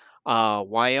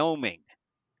 Wyoming,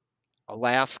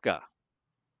 Alaska,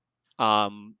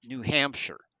 New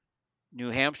Hampshire. New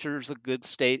Hampshire is a good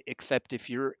state, except if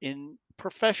you're in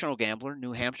professional gambler,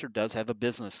 New Hampshire does have a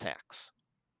business tax.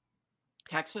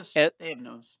 Texas, they have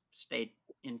no state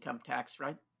income tax,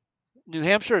 right? New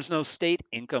Hampshire has no state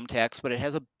income tax, but it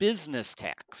has a business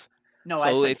tax. No,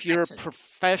 so if you're Texas. a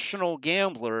professional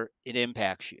gambler, it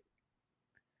impacts you.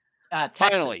 Texas,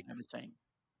 Finally, I was saying.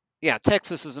 Yeah,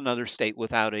 Texas is another state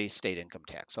without a state income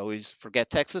tax. Always forget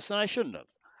Texas, and I shouldn't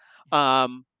have.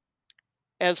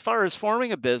 As far as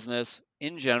forming a business,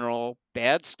 in general,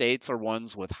 bad states are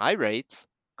ones with high rates,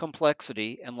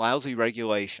 complexity, and lousy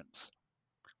regulations.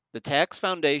 The Tax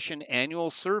Foundation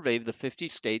annual survey of the 50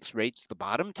 states rates the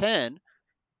bottom 10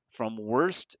 from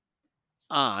worst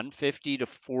on 50 to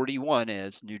 41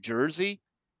 as New Jersey,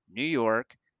 New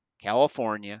York,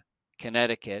 California,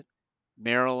 Connecticut,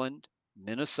 Maryland,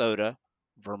 Minnesota,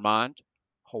 Vermont,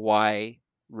 Hawaii,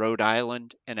 Rhode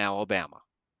Island, and Alabama.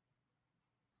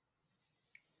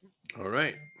 All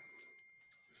right.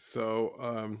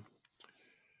 So,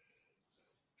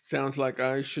 sounds like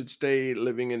I should stay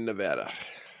living in Nevada.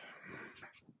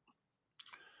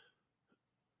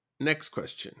 Next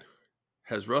question.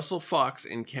 Has Russell Fox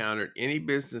encountered any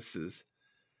businesses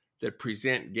that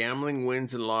present gambling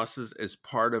wins and losses as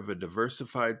part of a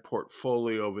diversified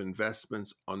portfolio of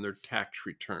investments on their tax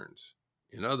returns?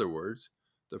 In other words,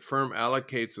 the firm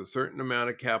allocates a certain amount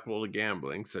of capital to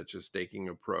gambling, such as staking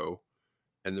a pro,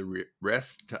 and the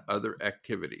rest to other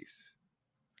activities.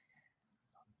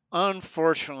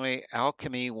 Unfortunately,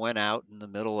 alchemy went out in the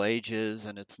Middle Ages,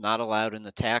 and it's not allowed in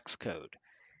the tax code.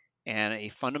 And a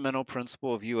fundamental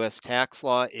principle of U.S. tax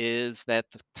law is that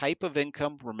the type of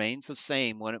income remains the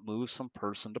same when it moves from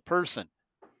person to person.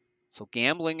 So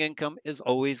gambling income is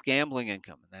always gambling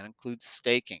income, and that includes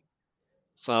staking.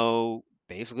 So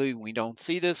basically, we don't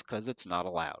see this because it's not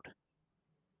allowed.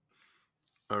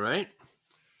 All right.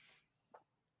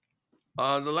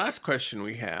 The last question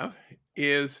we have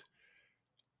is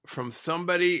from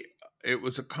somebody. It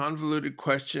was a convoluted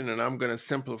question, and I'm going to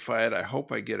simplify it. I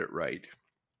hope I get it right.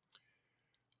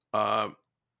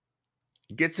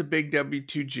 Gets a big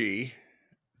W-2G,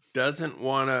 doesn't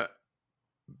want to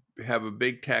have a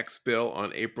big tax bill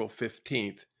on April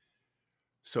 15th,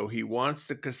 so he wants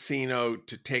the casino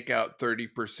to take out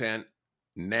 30%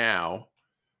 now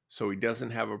so he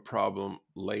doesn't have a problem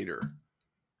later.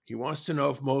 He wants to know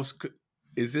if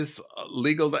is this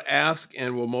legal to ask,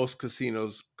 and will most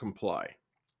casinos comply?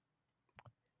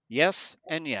 Yes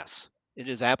and yes. It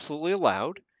is absolutely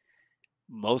allowed.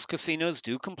 Most casinos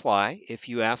do comply if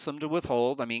you ask them to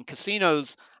withhold. I mean,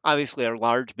 casinos obviously are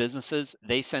large businesses.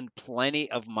 They send plenty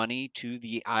of money to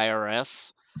the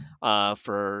IRS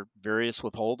for various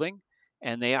withholding,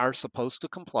 and they are supposed to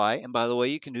comply. And by the way,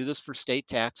 you can do this for state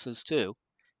taxes too,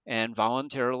 and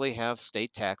voluntarily have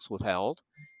state tax withheld.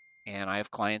 And I have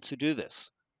clients who do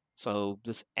this. So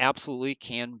this absolutely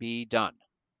can be done.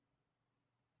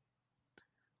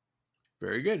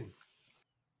 Very good.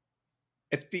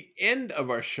 At the end of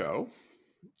our show,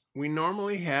 we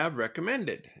normally have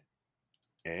recommended,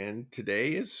 and today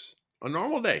is a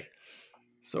normal day.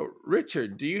 So,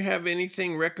 Richard, do you have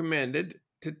anything recommended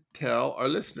to tell our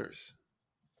listeners?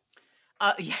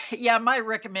 Yeah, my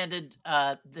recommended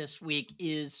this week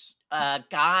is a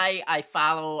guy I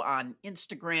follow on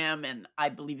Instagram, and I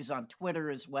believe he's on Twitter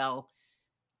as well.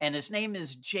 And his name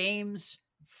is James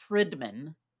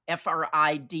Fridman,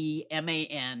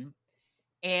 Fridman.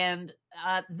 And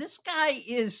this guy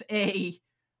is a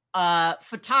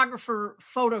photographer,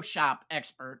 Photoshop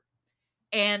expert.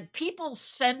 And people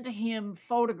send him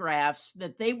photographs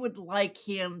that they would like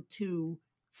him to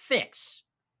fix,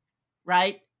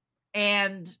 right?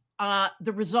 And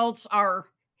the results are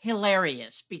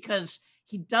hilarious because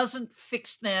he doesn't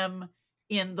fix them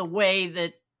in the way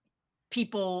that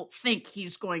people think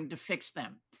he's going to fix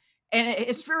them. And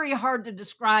it's very hard to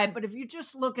describe, but if you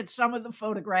just look at some of the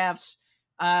photographs,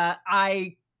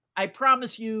 I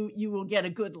promise you will get a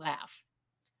good laugh.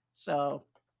 So,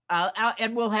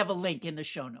 and we'll have a link in the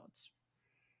show notes.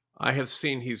 I have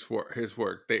seen his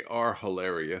work. They are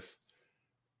hilarious,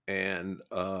 and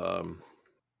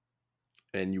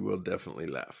you will definitely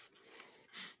laugh.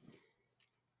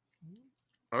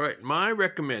 All right, my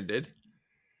recommended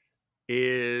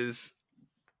is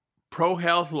Pro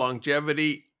Health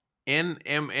Longevity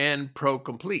NMN Pro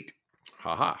Complete.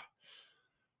 Haha.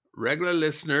 Regular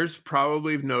listeners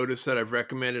probably have noticed that I've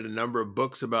recommended a number of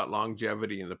books about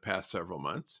longevity in the past several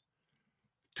months.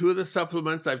 Two of the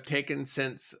supplements I've taken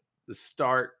since the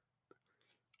start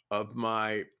of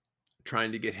my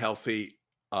trying to get healthy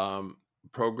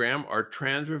program are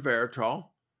transresveratrol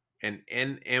and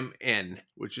NMN,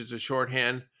 which is a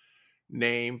shorthand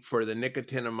name for the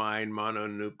nicotinamide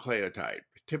mononucleotide.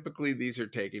 Typically, these are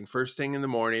taken first thing in the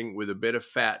morning with a bit of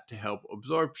fat to help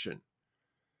absorption.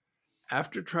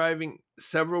 After trying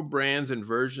several brands and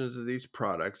versions of these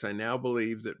products, I now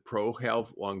believe that Pro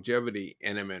Health Longevity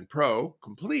NMN Pro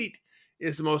Complete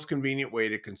is the most convenient way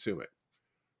to consume it.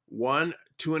 One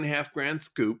 2.5 gram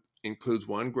scoop includes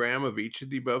 1 gram of each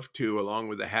of the above two, along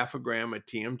with a 0.5 gram of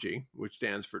TMG, which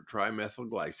stands for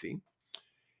trimethylglycine.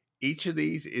 Each of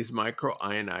these is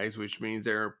microionized, which means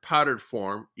they're in powdered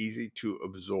form, easy to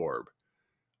absorb.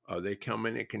 They come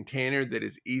in a container that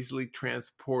is easily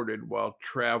transported while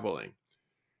traveling.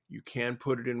 You can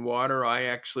put it in water. I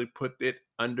actually put it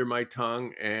under my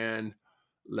tongue and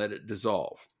let it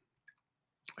dissolve.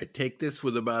 I take this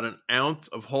with about an ounce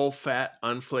of whole fat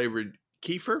unflavored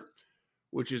kefir,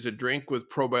 which is a drink with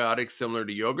probiotics similar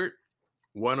to yogurt.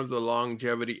 All of the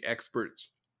longevity experts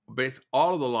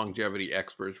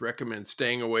recommend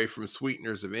staying away from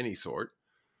sweeteners of any sort.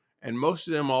 And most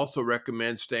of them also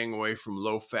recommend staying away from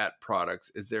low-fat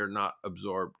products as they're not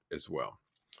absorbed as well.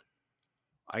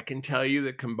 I can tell you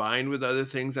that combined with other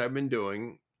things I've been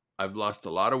doing, I've lost a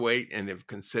lot of weight and have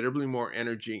considerably more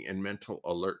energy and mental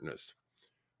alertness.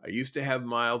 I used to have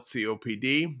mild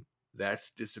COPD. That's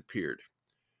disappeared.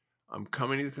 I'm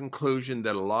coming to the conclusion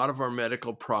that a lot of our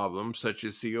medical problems, such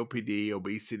as COPD,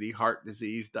 obesity, heart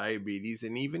disease, diabetes,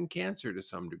 and even cancer to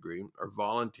some degree, are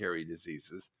voluntary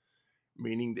diseases,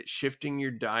 meaning that shifting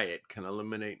your diet can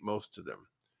eliminate most of them,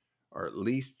 or at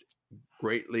least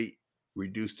greatly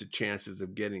reduce the chances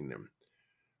of getting them.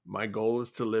 My goal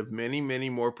is to live many, many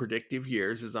more productive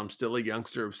years, as I'm still a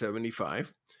youngster of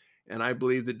 75, and I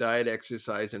believe that diet,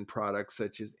 exercise, and products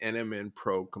such as NMN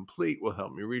Pro Complete will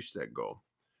help me reach that goal.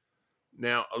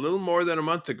 Now, a little more than a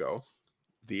month ago,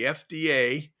 the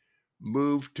FDA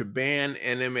moved to ban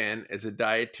NMN as a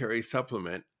dietary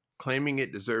supplement claiming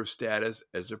it deserves status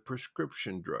as a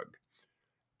prescription drug.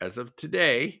 As of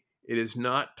today, it has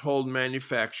not told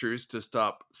manufacturers to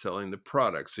stop selling the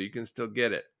product, so you can still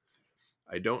get it.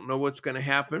 I don't know what's going to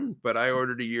happen, but I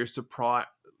ordered a year supply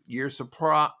of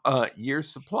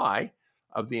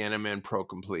the NMN Pro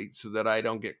Complete so that I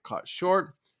don't get caught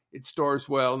short. It stores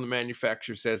well, and the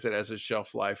manufacturer says it has a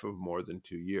shelf life of more than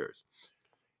 2 years.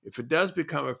 If it does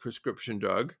become a prescription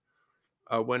drug,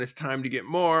 when it's time to get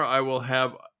more, I will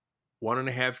have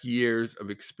 1.5 years of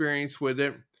experience with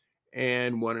it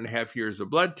and 1.5 years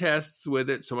of blood tests with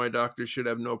it, so my doctor should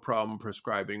have no problem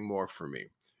prescribing more for me.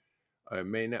 It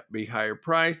may not be higher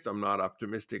priced. I'm not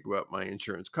optimistic about my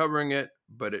insurance covering it,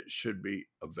 but it should be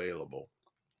available.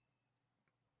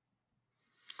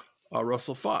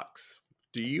 Russell Fox,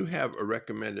 do you have a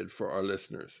recommended for our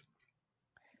listeners?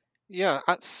 Yeah,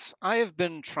 I have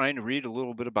been trying to read a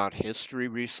little bit about history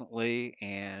recently,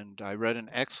 and I read an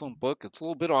excellent book. It's a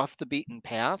little bit off the beaten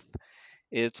path.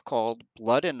 It's called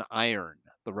Blood and Iron,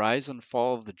 The Rise and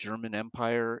Fall of the German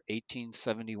Empire,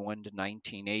 1871 to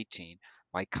 1918,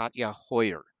 by Katja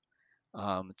Hoyer.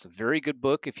 It's a very good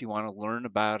book if you want to learn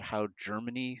about how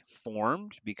Germany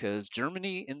formed, because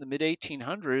Germany in the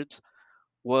mid-1800s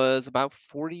was about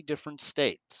 40 different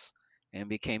states and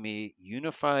became a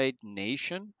unified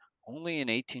nation only in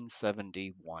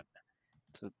 1871.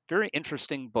 It's a very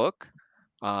interesting book.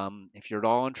 If you're at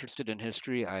all interested in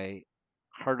history, I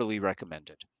heartily recommend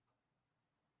it.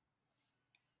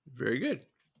 Very good.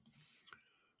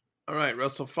 All right,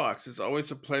 Russell Fox, it's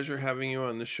always a pleasure having you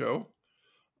on the show.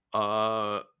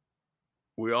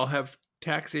 We all have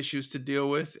tax issues to deal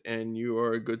with, and you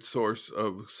are a good source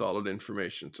of solid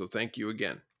information. So thank you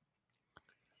again.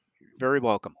 You're very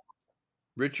welcome.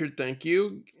 Richard, thank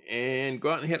you. And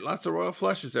go out and hit lots of royal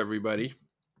flushes, everybody.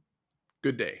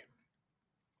 Good day.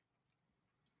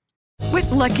 With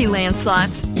Lucky Land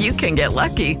Slots, you can get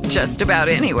lucky just about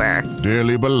anywhere.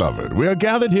 Dearly beloved, we are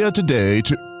gathered here today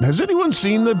to... Has anyone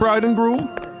seen the bride and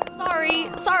groom?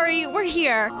 Sorry, we're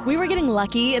here. We were getting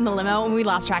lucky in the limo and we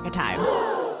lost track of time.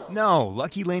 No,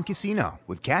 Lucky Land Casino,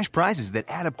 with cash prizes that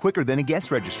add up quicker than a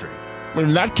guest registry.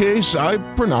 In that case, I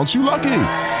pronounce you lucky.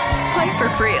 Play for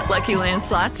free at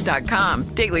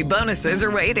LuckyLandSlots.com. Daily bonuses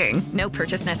are waiting. No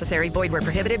purchase necessary. Void where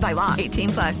prohibited by law.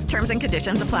 18+. Terms and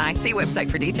conditions apply. See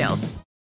website for details.